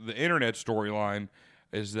 The internet storyline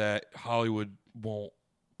is that Hollywood won't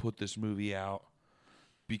put this movie out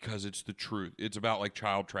because it's the truth. It's about like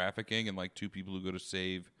child trafficking and like 2 people who go to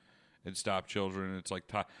save and stop children. It's like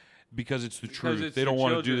because it's the truth. it's They don't the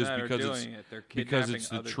want to do children this that are because it's doing it. They're because kidnapping it's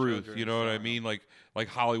the other truth. children You know what I and mean? Like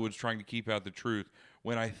Hollywood's trying to keep out the truth.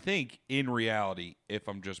 When I think in reality, if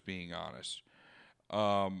I'm just being honest,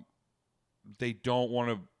 they don't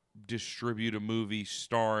want to distribute a movie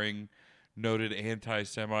starring noted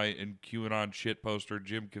anti-Semite and QAnon shitposter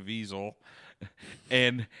Jim Caviezel,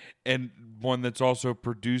 and one that's also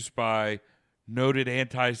produced by noted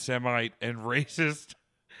anti-Semite and racist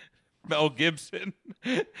Mel Gibson.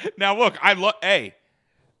 Now, look, I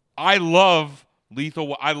love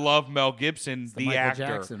Lethal. I love Mel Gibson, It's the Michael actor.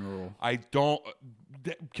 Jackson rule. I don't.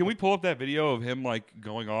 Can we pull up that video of him like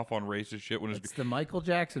going off on racist shit when his It's the Michael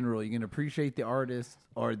Jackson rule. You can appreciate the artist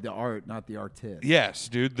or the art, not the artist. Yes,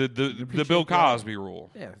 dude, the appreciate Bill the art. Cosby rule.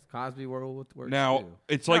 Yeah, Cosby world works Now too.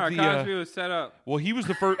 it's No, like Cosby was set up. well, he was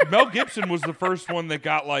the first. Mel Gibson was the first one that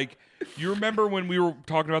got like. You remember when we were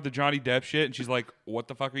talking about the Johnny Depp shit, and she's like, "What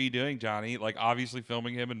the fuck are you doing, Johnny?" Like, obviously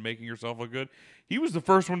filming him and making yourself look good. He was the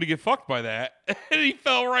first one to get fucked by that, and he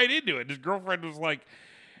fell right into it. His girlfriend was like,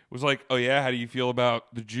 "Oh yeah, how do you feel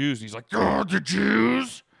about the Jews?" And he's like, "Oh, the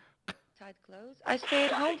Jews." Tied clothes? I stay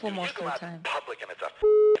at home for most of the time. Public, and it's a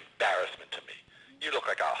embarrassment to me. You look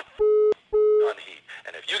like a on heat,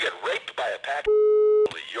 and if you get raped by a pack,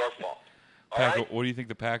 it's your fault. All Pack, right? what do you think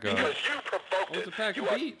the pack of? Because you provoked What's it. a pack you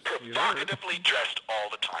of are beeps? You heard. provocatively dressed all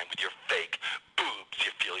the time with your fake boobs.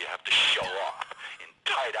 You feel you have to show off in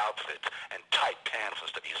tight outfits and tight pants and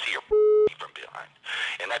stuff. You see your from behind. fine.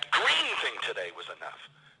 And that green thing today was enough.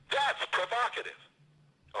 That's provocative.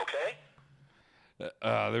 Okay?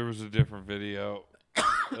 There was a different video.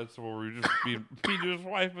 That's where we were just being to his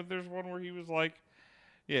wife, but there's one where he was like,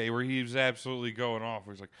 where he was absolutely going off.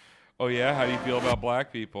 Where he's like, oh yeah, how do you feel about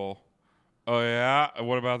black people? Oh yeah,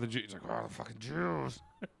 what about the Jews? He's like, oh, the fucking Jews.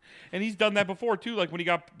 And he's done that before too, like when he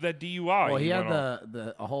got that DUI. Well, he had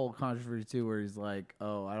a whole controversy too, where he's like,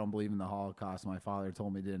 "Oh, I don't believe in the Holocaust. My father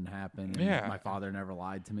told me it didn't happen. And my father never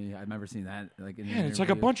lied to me." I've never seen that. Like, in it's like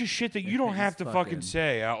a bunch of shit that you don't have to fucking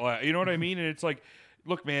say out loud. You know what I mean? And it's like,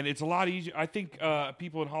 look, man, it's a lot easier. I think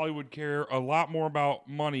people in Hollywood care a lot more about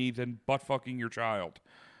money than butt fucking your child.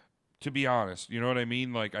 To be honest, you know what I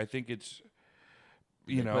mean? Like, I think it's.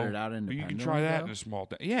 You know, put it out you can try that in a small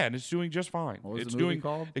town. Yeah, and it's doing just fine. What was it's the movie doing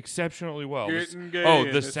called? Exceptionally well.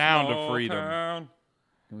 The Sound of Freedom. Town.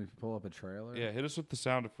 Can we pull up a trailer? Yeah, hit us with the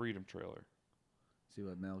Sound of Freedom trailer. See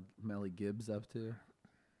what Melly Gibbs up to.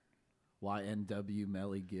 YNW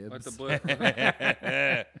Melly Gibbs. Let the blip.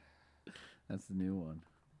 That's the new one.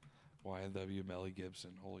 YNW Melly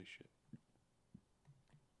Gibson. Holy shit.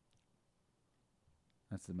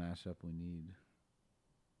 That's the mashup we need.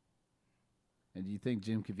 And do you think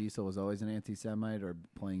Jim Caviezel was always an anti-Semite, or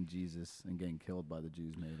playing Jesus and getting killed by the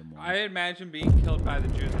Jews made him one? I imagine being killed by the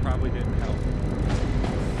Jews probably didn't help.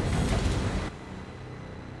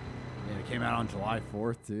 Yeah, it came out on July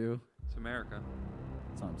 4th, too. It's America.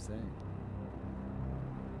 That's what I'm saying.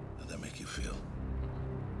 How'd that make you feel?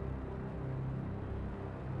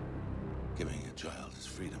 Giving a child his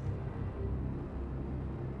freedom.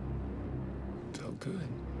 Felt good.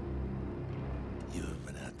 You have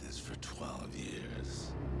been at this for 12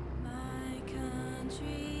 years. My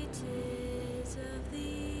country, 'tis of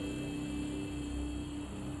thee.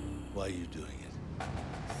 Why are you doing it?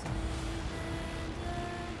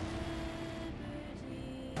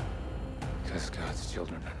 Because God's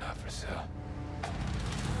children are not for sale.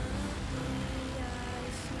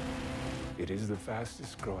 It is the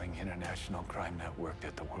fastest growing international crime network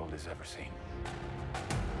that the world has ever seen.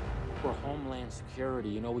 For Homeland Security,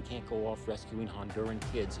 you know we can't go off rescuing Honduran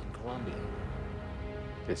kids in Colombia.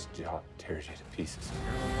 This job tears you to pieces.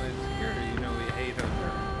 Homeland Security, you know we hate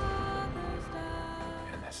Honduras.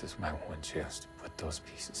 And this is my one chance to put those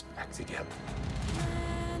pieces back together.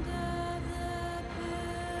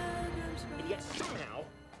 And yet somehow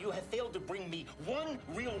you have failed to bring me one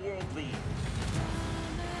real-world lead.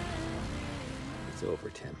 It's over,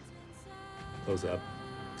 Tim. Close up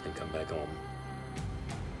and come back home.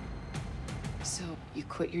 So you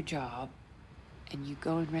quit your job and you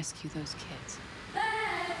go and rescue those kids.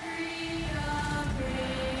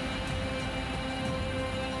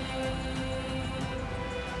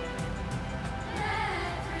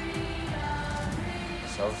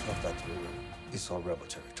 South of that river is all rebel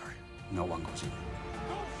territory. No one goes in.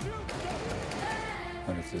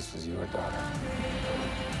 What if this was your daughter?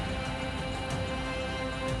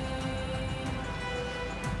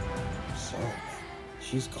 So,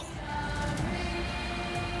 she's gone.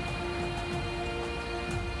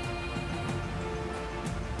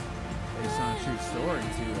 Based on a true story,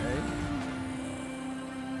 too, eh?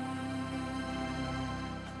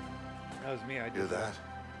 That was me. I Do did that?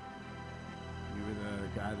 You were the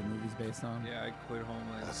guy the movie's based on? Yeah, I quit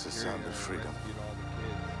Homeland That's the Security sound of and I freedom. rescued all the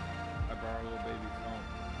kids. I brought our little babies home.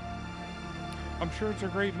 I'm sure it's a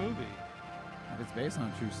great movie. If it's based on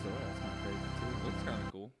a true story, that's kind of crazy, too. Looks kind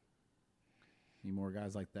of cool. Need more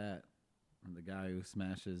guys like that. And the guy who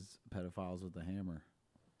smashes pedophiles with a hammer.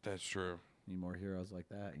 That's true. Need more heroes like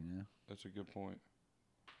that, you know? That's a good point.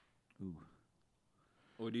 Ooh.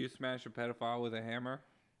 Would you smash a pedophile with a hammer?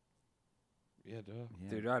 Yeah, duh. Yeah.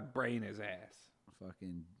 Dude, I'd brain his ass.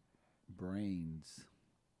 Fucking brains.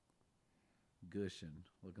 Gushing.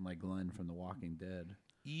 Looking like Glenn from The Walking Dead.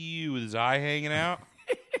 Ew, with his eye hanging out.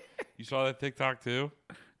 You saw that TikTok too?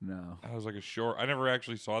 No. That was like a short. I never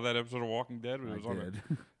actually saw that episode of Walking Dead, but I it was did.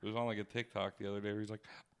 It was on like a TikTok the other day where he's like,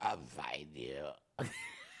 I'll find you.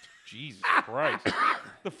 Jesus Christ.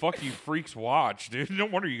 The fuck do you freaks watch, dude? No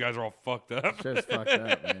wonder you guys are all fucked up. Shit's fucked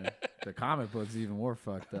up, man. The comic book's even more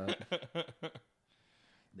fucked up.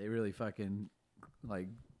 They really fucking, like,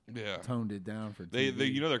 Yeah. toned it down for They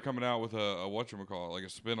TV. you know they're coming out with a whatchamacallit, like a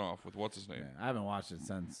spinoff with what's his name? Yeah, I haven't watched it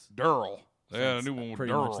since. Daryl. They had a since new one with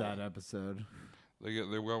pretty Daryl. much that episode. They got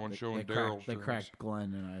one showing They Daryl. cracked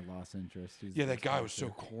Glenn, and I lost interest. He's Yeah, the that guy was so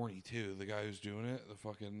character. corny too. The guy who's doing it,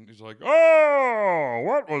 he's like, "Oh,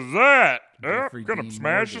 what was that? Jeffrey Gonna Dean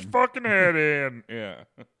smash his Morgan. fucking head in." Yeah,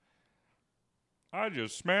 I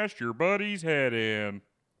just smashed your buddy's head in.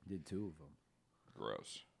 Did two of them.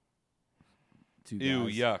 Gross. Two Ew,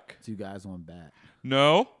 guys, yuck. Two guys, one bat.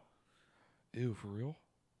 No, Ew, for real?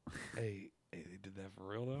 Hey, they did that for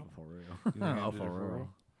real though? For real. You think they did it for real?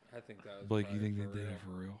 I think that was Blake, you think for they did real. it for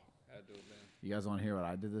real? Had to have been. You guys want to hear what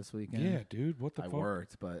I did this weekend? Yeah, dude. What the I fuck?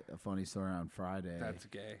 worked, but a funny story on Friday. That's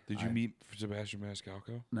gay. Did you meet Sebastian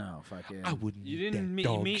Maniscalco? No, fucking. I wouldn't. You eat didn't that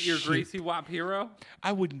dog meet your shit. greasy wop hero?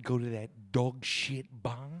 I wouldn't go to that dog shit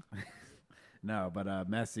bar. No, but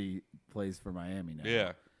Messi plays for Miami now.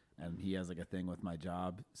 Yeah. And he has like a thing with my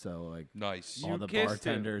job, so like Nice. all You the kissed him.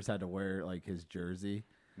 bartenders had to wear like his jersey.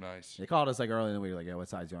 Nice. They called us like early in the week, like, "Yeah, what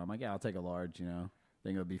size you want?" I'm like, "Yeah, I'll take a large." You know,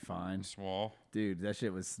 think it'll be fine. Small. Dude, that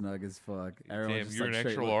shit was snug as fuck. Everyone Damn, just, you're like, an straight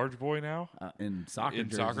extra look- large boy now? in soccer In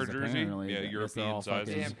jerseys, soccer jersey? apparently. Yeah, I guess they're European all sizes.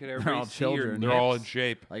 fucking- Damn, could they're everybody all see your children. They're all in nips?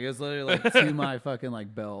 shape. Like it was literally like to my fucking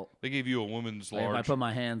like belt. They gave you a woman's Like, if I large. put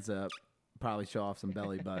my hands up, probably show off some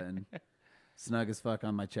belly button. Snug as fuck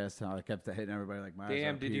on my chest. How I kept hitting everybody like my.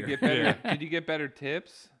 Damn, up did here. you get better? Did you get better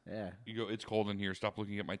tips? Yeah, You go, it's cold in here. Stop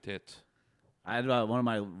looking at my tits. I had one of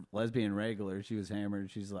my lesbian regulars. She was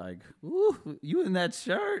hammered. She's like, "Ooh, you in that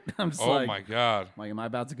shirt?" I'm just Oh like, my God. like, am I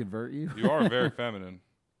about to convert you? You are very feminine.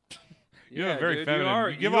 You have a very dude,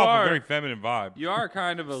 feminine. You give off a very feminine vibe. You are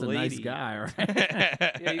kind of a Just a lady. nice guy,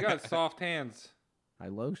 right? Yeah, you got soft hands. I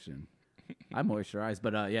lotion. I moisturize,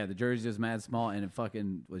 but yeah, the jersey was mad small, and it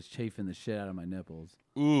fucking was chafing the shit out of my nipples,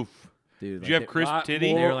 Oof. dude. Did you have crisp Lot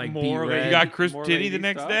titty? They were like beat red. You got crisp more titty the lady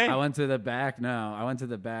next stuff? day? I went to the back. No, I went to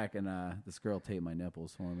the back, and this girl taped my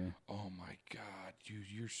nipples for me. Oh my God, dude,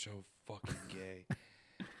 you're so fucking gay.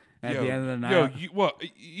 At the end of the night,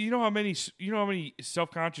 You know how many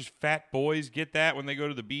self-conscious fat boys get that when they go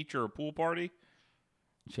to the beach or a pool party?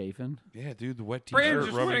 chafing. Yeah, dude, the wet Brandon t-shirt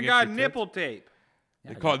just rubbing went and against got your nipple tape.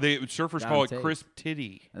 They call surfers got call on it tape. crisp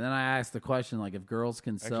titty. And then I asked the question, like, if girls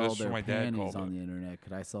can sell that's what their my dad panties called on it. the internet,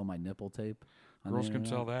 could I sell my nipple tape? on the Girls can internet?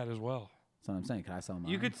 sell that as well. That's what I'm saying. Could I sell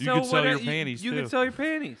mine? You could You sell, could sell your whatever- panties, You too. could sell your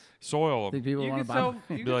panties. Soil think them. people You want could to buy sell. mine?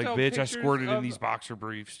 You Be could like, sell bitch, I pictures squirted in of- these boxer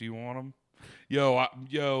briefs. Do you want them?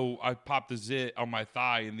 Yo, I popped the zit on my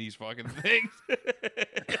thigh in these fucking things.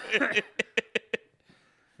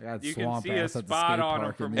 I got You can swamp see a ass at the spot skate on 'em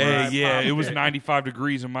park from in where the- I Hey, yeah, popped it was it. 95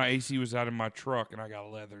 degrees and my AC was out in my truck and I got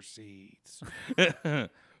leather seats.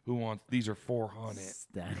 Who wants? These are 400.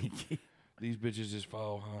 Stanky. These bitches is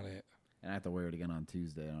 400. And I have to wear it again on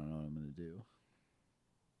Tuesday. I don't know what I'm going to do.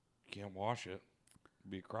 Can't wash it.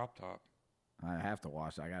 Be a crop top. I have to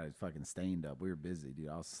wash it. I got it fucking stained up. We were busy, dude.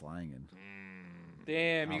 I was slanging.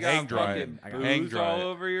 Damn, you I'll got hang dry fucking it. I got- booze hang dry all it.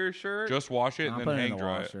 over your shirt. Just wash it I'll and put then it in hang the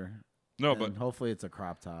dry it. washer. No, And but hopefully it's a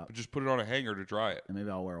crop top. just put it on a hanger to dry it And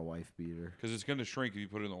maybe I'll wear a wife beater. because it's going to shrink if you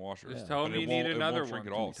put it in the washer. Just Yeah. tell But him it you won't- need it another won't shrink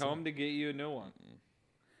one. at all. Tell him to get you a new one.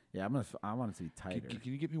 Yeah, I want it to be tighter. Can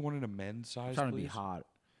you get me one in a men's size, I'm trying to please? be hot.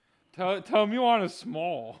 Tell him you want a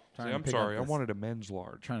small. See, Trying to I'm pick sorry. I up the- wanted a men's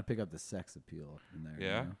large. Trying to pick up the sex appeal in there.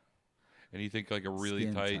 Yeah? You know? And you think like a really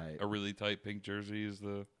Skin tight, tight. a really tight pink jersey is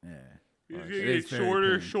the? Yeah. He's Alright. gonna It get is very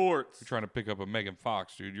shorter pink. shorts. You're trying to pick up a Megan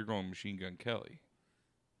Fox, dude. You're going Machine Gun Kelly.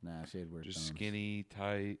 Nah, she had weird Just thumbs. skinny,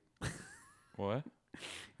 tight. What?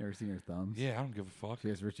 You ever seen her thumbs? Yeah, I don't give a fuck. She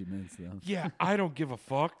has Richie Mintz thumbs. Yeah, I don't give a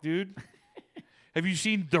fuck, dude. Have you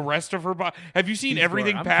seen the rest of her body? Have you seen She's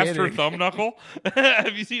everything I'm past her kidding. thumb knuckle?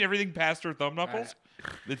 Have you seen everything past her thumb knuckles?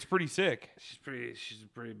 It's pretty sick. She's a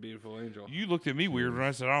pretty beautiful angel. You looked at me weird when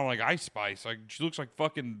I said I don't like Ice Spice. Like she looks like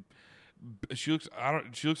fucking. She looks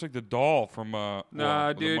like the doll from. Nah, well,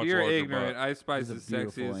 with a dude, much you're larger ignorant. butt. Ice Spice She's a is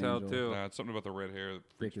sexy beautiful as hell angel. too. Nah, it's something about the red hair that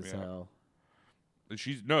Thick freaks as me out. hell.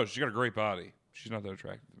 She's got a great body. She's not that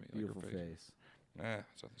attractive to me. Beautiful like her face. face. Nah,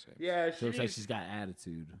 it's not the same. Yeah, She looks like she's got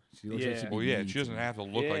attitude. She looks Yeah. like she'd be Well, yeah, mean she to doesn't me. have to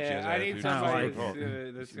look like she has I need attitude. somebody Kinda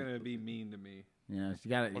like- that's gonna be mean to me. You know, she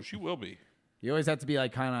got it. Well, she will be. You always have to be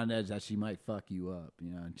like kind of on edge that she might fuck you up.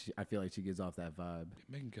 You know, and I feel like she gives off that vibe.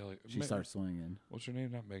 Megan Kelly. She starts swinging. What's her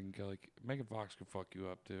name? Not Megan Kelly. Megan Fox could fuck you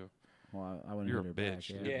up too. Well, I wouldn't You're a hit her bitch.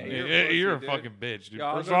 back. dude. Yeah, Yeah, you're a you're a pussy, fucking bitch, dude. Yo,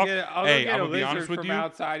 I'll First go off, get hey, a I'm gonna be lizard honest with from you.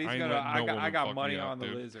 outside. He's I ain't gonna. letting no I woman got fuck money me up, on the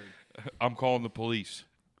dude. lizard. I'm calling the police.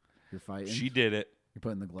 You're fighting. She did it. You're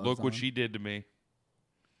putting the gloves Look what on? she did to me.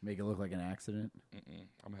 Make it look like an accident. I'm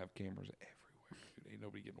gonna have cameras everywhere, dude. Ain't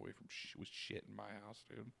nobody getting away from with shit in my house,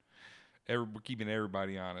 dude. We're keeping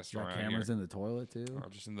everybody honest You got around cameras here. in the toilet too, Or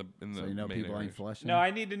just in the so you know main people ain't areas. flushing. No, I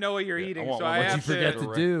need to know what you're Yeah, I eating, want so one I of What'd have you forget to.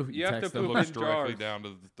 to do? You have to text poop them. Looks in directly jars. down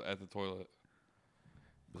to at the toilet.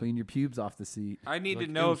 Clean your pubes off the seat. I need Like,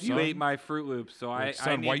 to know ew, if you son. ate my Fruit Loops, so Like, I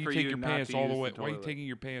son, need why for you take your not pants to all the use way? Why you toilet. taking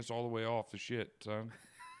your pants all the way off the shit, son?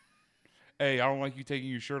 Hey, I don't like you taking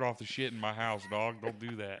your shirt off the shit in my house, dog. Don't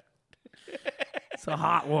do that. It's a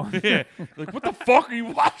hot one. Yeah, like what the fuck are you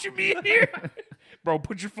watching me in here? Bro,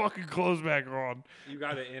 put your fucking clothes back on. You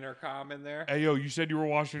got an intercom in there? Hey, yo, you said you were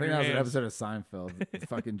washing I think your that was an hands. episode of Seinfeld.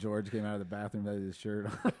 Fucking George came out of the bathroom with his shirt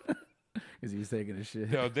on because he was taking a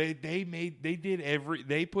shit. No, they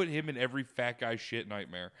put him in every fat guy shit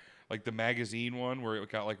nightmare. Like the magazine one where it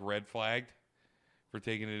got like red flagged for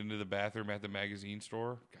taking it into the bathroom at the magazine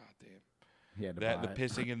store. God damn. He had to The buy it.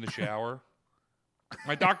 pissing in the shower.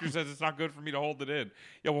 My doctor says it's not good for me to hold it in.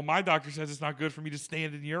 Yeah, well, my doctor says it's not good for me to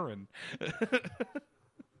stand in urine.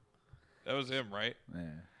 That was him, right?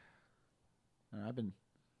 Yeah.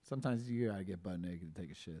 Sometimes you gotta get butt naked to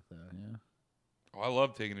take a shit, though. Yeah. Oh, I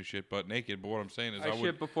love taking a shit butt naked, but what I'm saying is I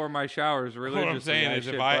shit before my showers. What I'm saying is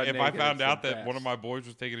if I found out that one of my my boys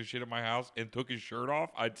was taking a shit at my house and took his shirt off,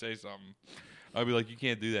 I'd say something. I'd be like, you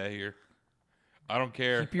can't do that here. I don't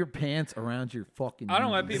care. Keep your pants around your fucking knees. I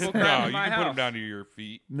don't let people No, crap in you my can house. put them down to your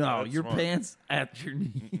feet. No, That's your smart. pants at your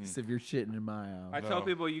knees if you're shitting in my house. I tell No.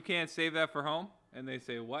 people you can't save that for home, and they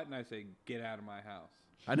say what? And I say get out of my house.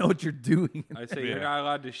 I know what you're doing. I say Yeah. you're not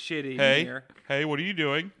allowed to shit in Hey, here. hey, what are you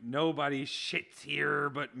doing? Nobody shits here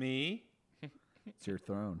but me. It's your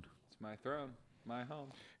throne. It's my throne, my home.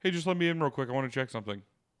 Hey, just let me in real quick. I want to check something.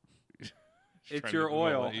 It's trying your to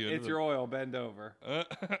oil. let you into It's the- your oil. Bend over.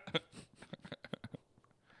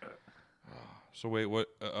 So wait, what?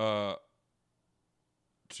 So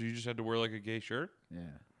you just had to wear like a gay shirt? Yeah.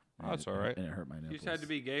 Oh, that's all right. And it hurt my nipples. You just had to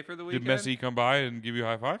be gay for the Did weekend. Messi come by and give you a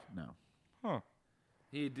high five? No. Huh.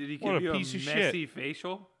 Did he What give a you piece a of messy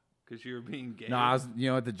facial because you were being gay? No, you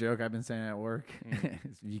know what the joke I've been saying at work?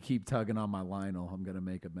 is if you keep tugging on my Lionel, I'm going to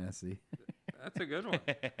make a messy. That's a good one.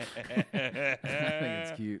 I think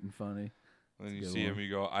it's cute and funny. And then you good see him, one. you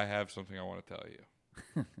go, I have something I want to tell you.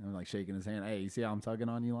 I'm like shaking his hand. Hey, you see how I'm tugging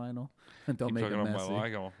on you, Lionel? Don't Keep make tugging it on messy. my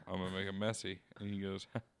Lego. I'm going to make it messy. And he goes,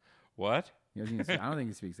 what? He doesn't even I don't think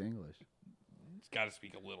he speaks English. He's got to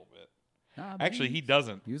speak a little bit. Nah, Actually, man, he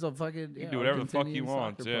doesn't. He was a fucking can do whatever the fuck he Argentinian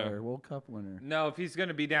wants, soccer yeah. player, World Cup winner. No, if he's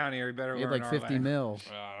gonna be down here, he better He had learn like our 50 language. mil.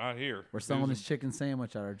 Not here. We're selling his chicken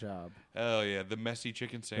sandwich at our job. Hell yeah. The messy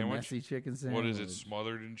chicken The sandwich. messy chicken sandwich. What is it?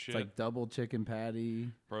 Smothered and shit? It's like double chicken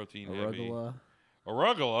patty, Protein heavy. arugula,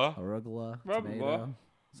 Arugula? tomato,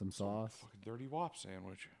 some sauce. Fucking dirty wop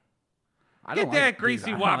sandwich. I Get don't that like, greasy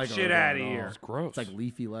dude, I don't wop like shit arugula outta at all. here. It's gross. It's like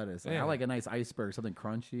leafy lettuce. Like, Yeah. I like a nice iceberg, something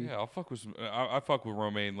crunchy. Yeah, I'll fuck with some. I fuck with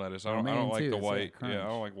romaine lettuce. I don't Romaine like too, the it's white. like Yeah, I crunch.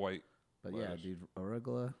 don't like white. But yeah, lettuce. dude,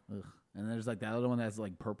 arugula. Ugh. And there's like that other one that's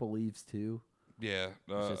like purple leaves too. Yeah,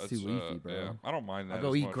 just too leafy, bro. Yeah, I don't mind that. I'll go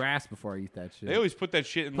as eat much. grass before I eat that shit. They always put that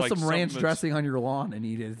shit in Put like some ranch something that's- dressing on your lawn and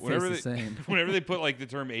eat it. It tastes Whenever the they, same. whenever they put like the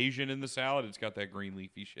term Asian in the salad, it's got that green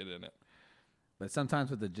leafy shit in it. But sometimes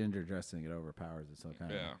with the ginger dressing, it overpowers it, so it kind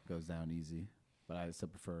of Yeah. goes down easy. But I still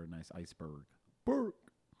prefer a nice iceberg.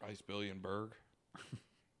 Ice Billion-berg.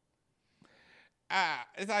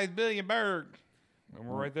 It's Ice Billion-berg. And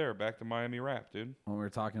we're right there, back to Miami rap, dude. When we were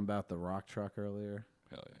talking about the rock truck earlier,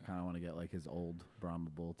 Hell yeah. kind of want to get like his old Brahma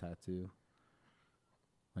Bull tattoo.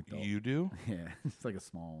 Like the You do? yeah, it's like a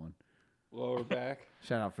small one. Lower back.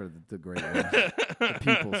 Shout out for the great one, the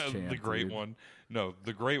people's champ. The great dude. one. No,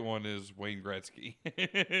 the great one is Wayne Gretzky.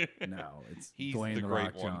 No, it's He's Dwayne the the great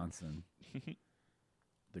Rock one. Johnson.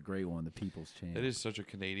 The great one, the people's champ. That is such a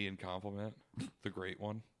Canadian compliment. The great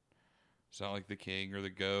one. It's not like the king or the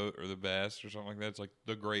goat or the best or something like that. It's like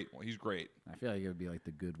the great one. He's great. I feel like it would be like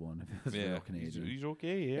the good one if it was Yeah, real Canadian. he's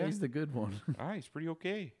okay. Yeah, He's the good one. he's pretty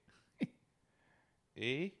okay.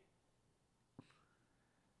 Eh?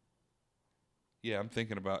 Yeah, I'm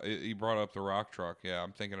thinking about. He brought up the rock truck. Yeah,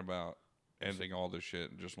 I'm thinking about ending all this shit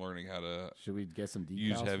and just learning how to Should we get some decals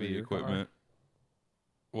use for heavy your car? equipment.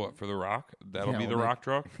 What for the rock? That'll Yeah, be the we'll rock make-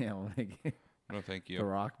 truck. Yeah, we'll make it No, thank you. the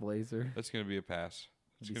Rock Blazer. That's gonna be a pass.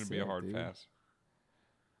 It's That'd be gonna be a sick, hard dude. pass.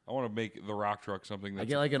 I want to make the rock truck something that's I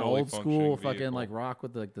get like an fully old school functioning fucking vehicle. like rock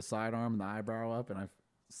with like the sidearm and the eyebrow up, and I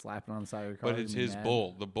slap it on the side of your car. But it's and be his mad.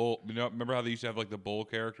 bull. The bull. You know, remember how they used to have like the bull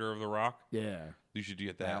character of the Rock? Yeah, You should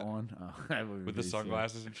get that that, one. Oh, that would with be the sick.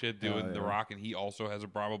 sunglasses and shit, doing Oh, the yeah. Rock, and he also has a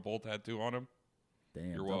Brahma Bull tattoo on him. Damn,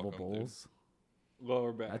 You're double welcome, dude. bowls.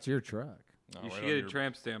 Lower back. That's your truck. No, You right should on get a your-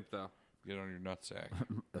 tramp stamp though. Get on your nutsack.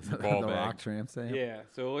 the ball Rock bag. tramp stamp. Yeah,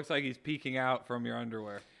 so it looks like he's peeking out from your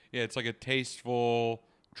underwear. Yeah, it's like a tasteful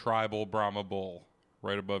tribal Brahma Bull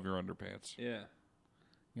right above your underpants. Yeah,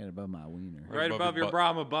 Get it above my wiener. right above your butt-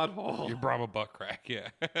 Brahma butthole. Your Brahma butt crack, yeah.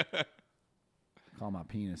 Call my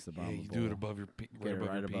penis the Yeah, Brahma you Bull. do it above your Get right it above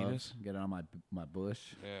right your above. penis. Get it on my bush.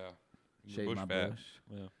 Yeah. Your Shave bush my fat. bush.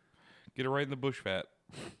 Yeah. Get it right in the bush fat.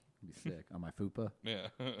 Be sick on my fupa. Yeah.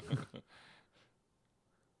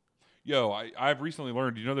 Yo, I've recently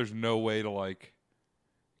learned, there's no way to like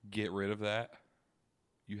get rid of that.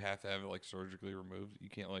 you have to have it like surgically removed. You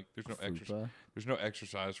can't like. There's no exercise. There's no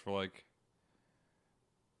exercise for like.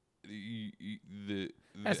 The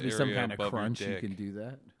has to be some kind of crunch. You can do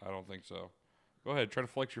that. I don't think so. Go ahead, try to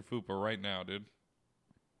flex your fupa right now, dude.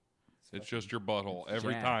 It's just your butthole.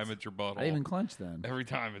 Every time it's your butthole. I didn't even clench then. Every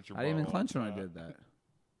time it's your butthole. I didn't even clench when I did that.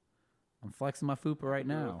 I'm flexing my fupa right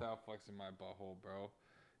now. Without flexing my butthole, bro.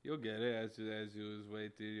 You'll get it as you lose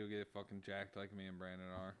weight, dude. You'll get fucking jacked like me and Brandon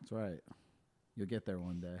are. That's right. You'll get there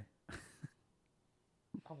one day.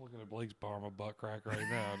 I'm looking at Blake's Brahma butt crack right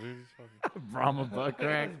now, dude. Brahma butt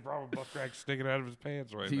crack? Brahma butt crack sticking out of his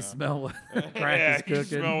pants right now. Do you smell what crack is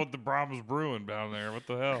cooking? You smell what the Brahma's brewing down there. What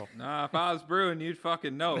the hell? Nah, if I was brewing, you'd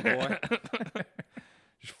fucking know, boy.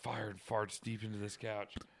 Just fired farts deep into this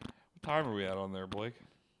couch. What time are we at on there, Blake?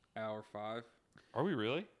 Hour 5. Are we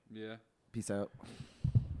really? Yeah. Peace out.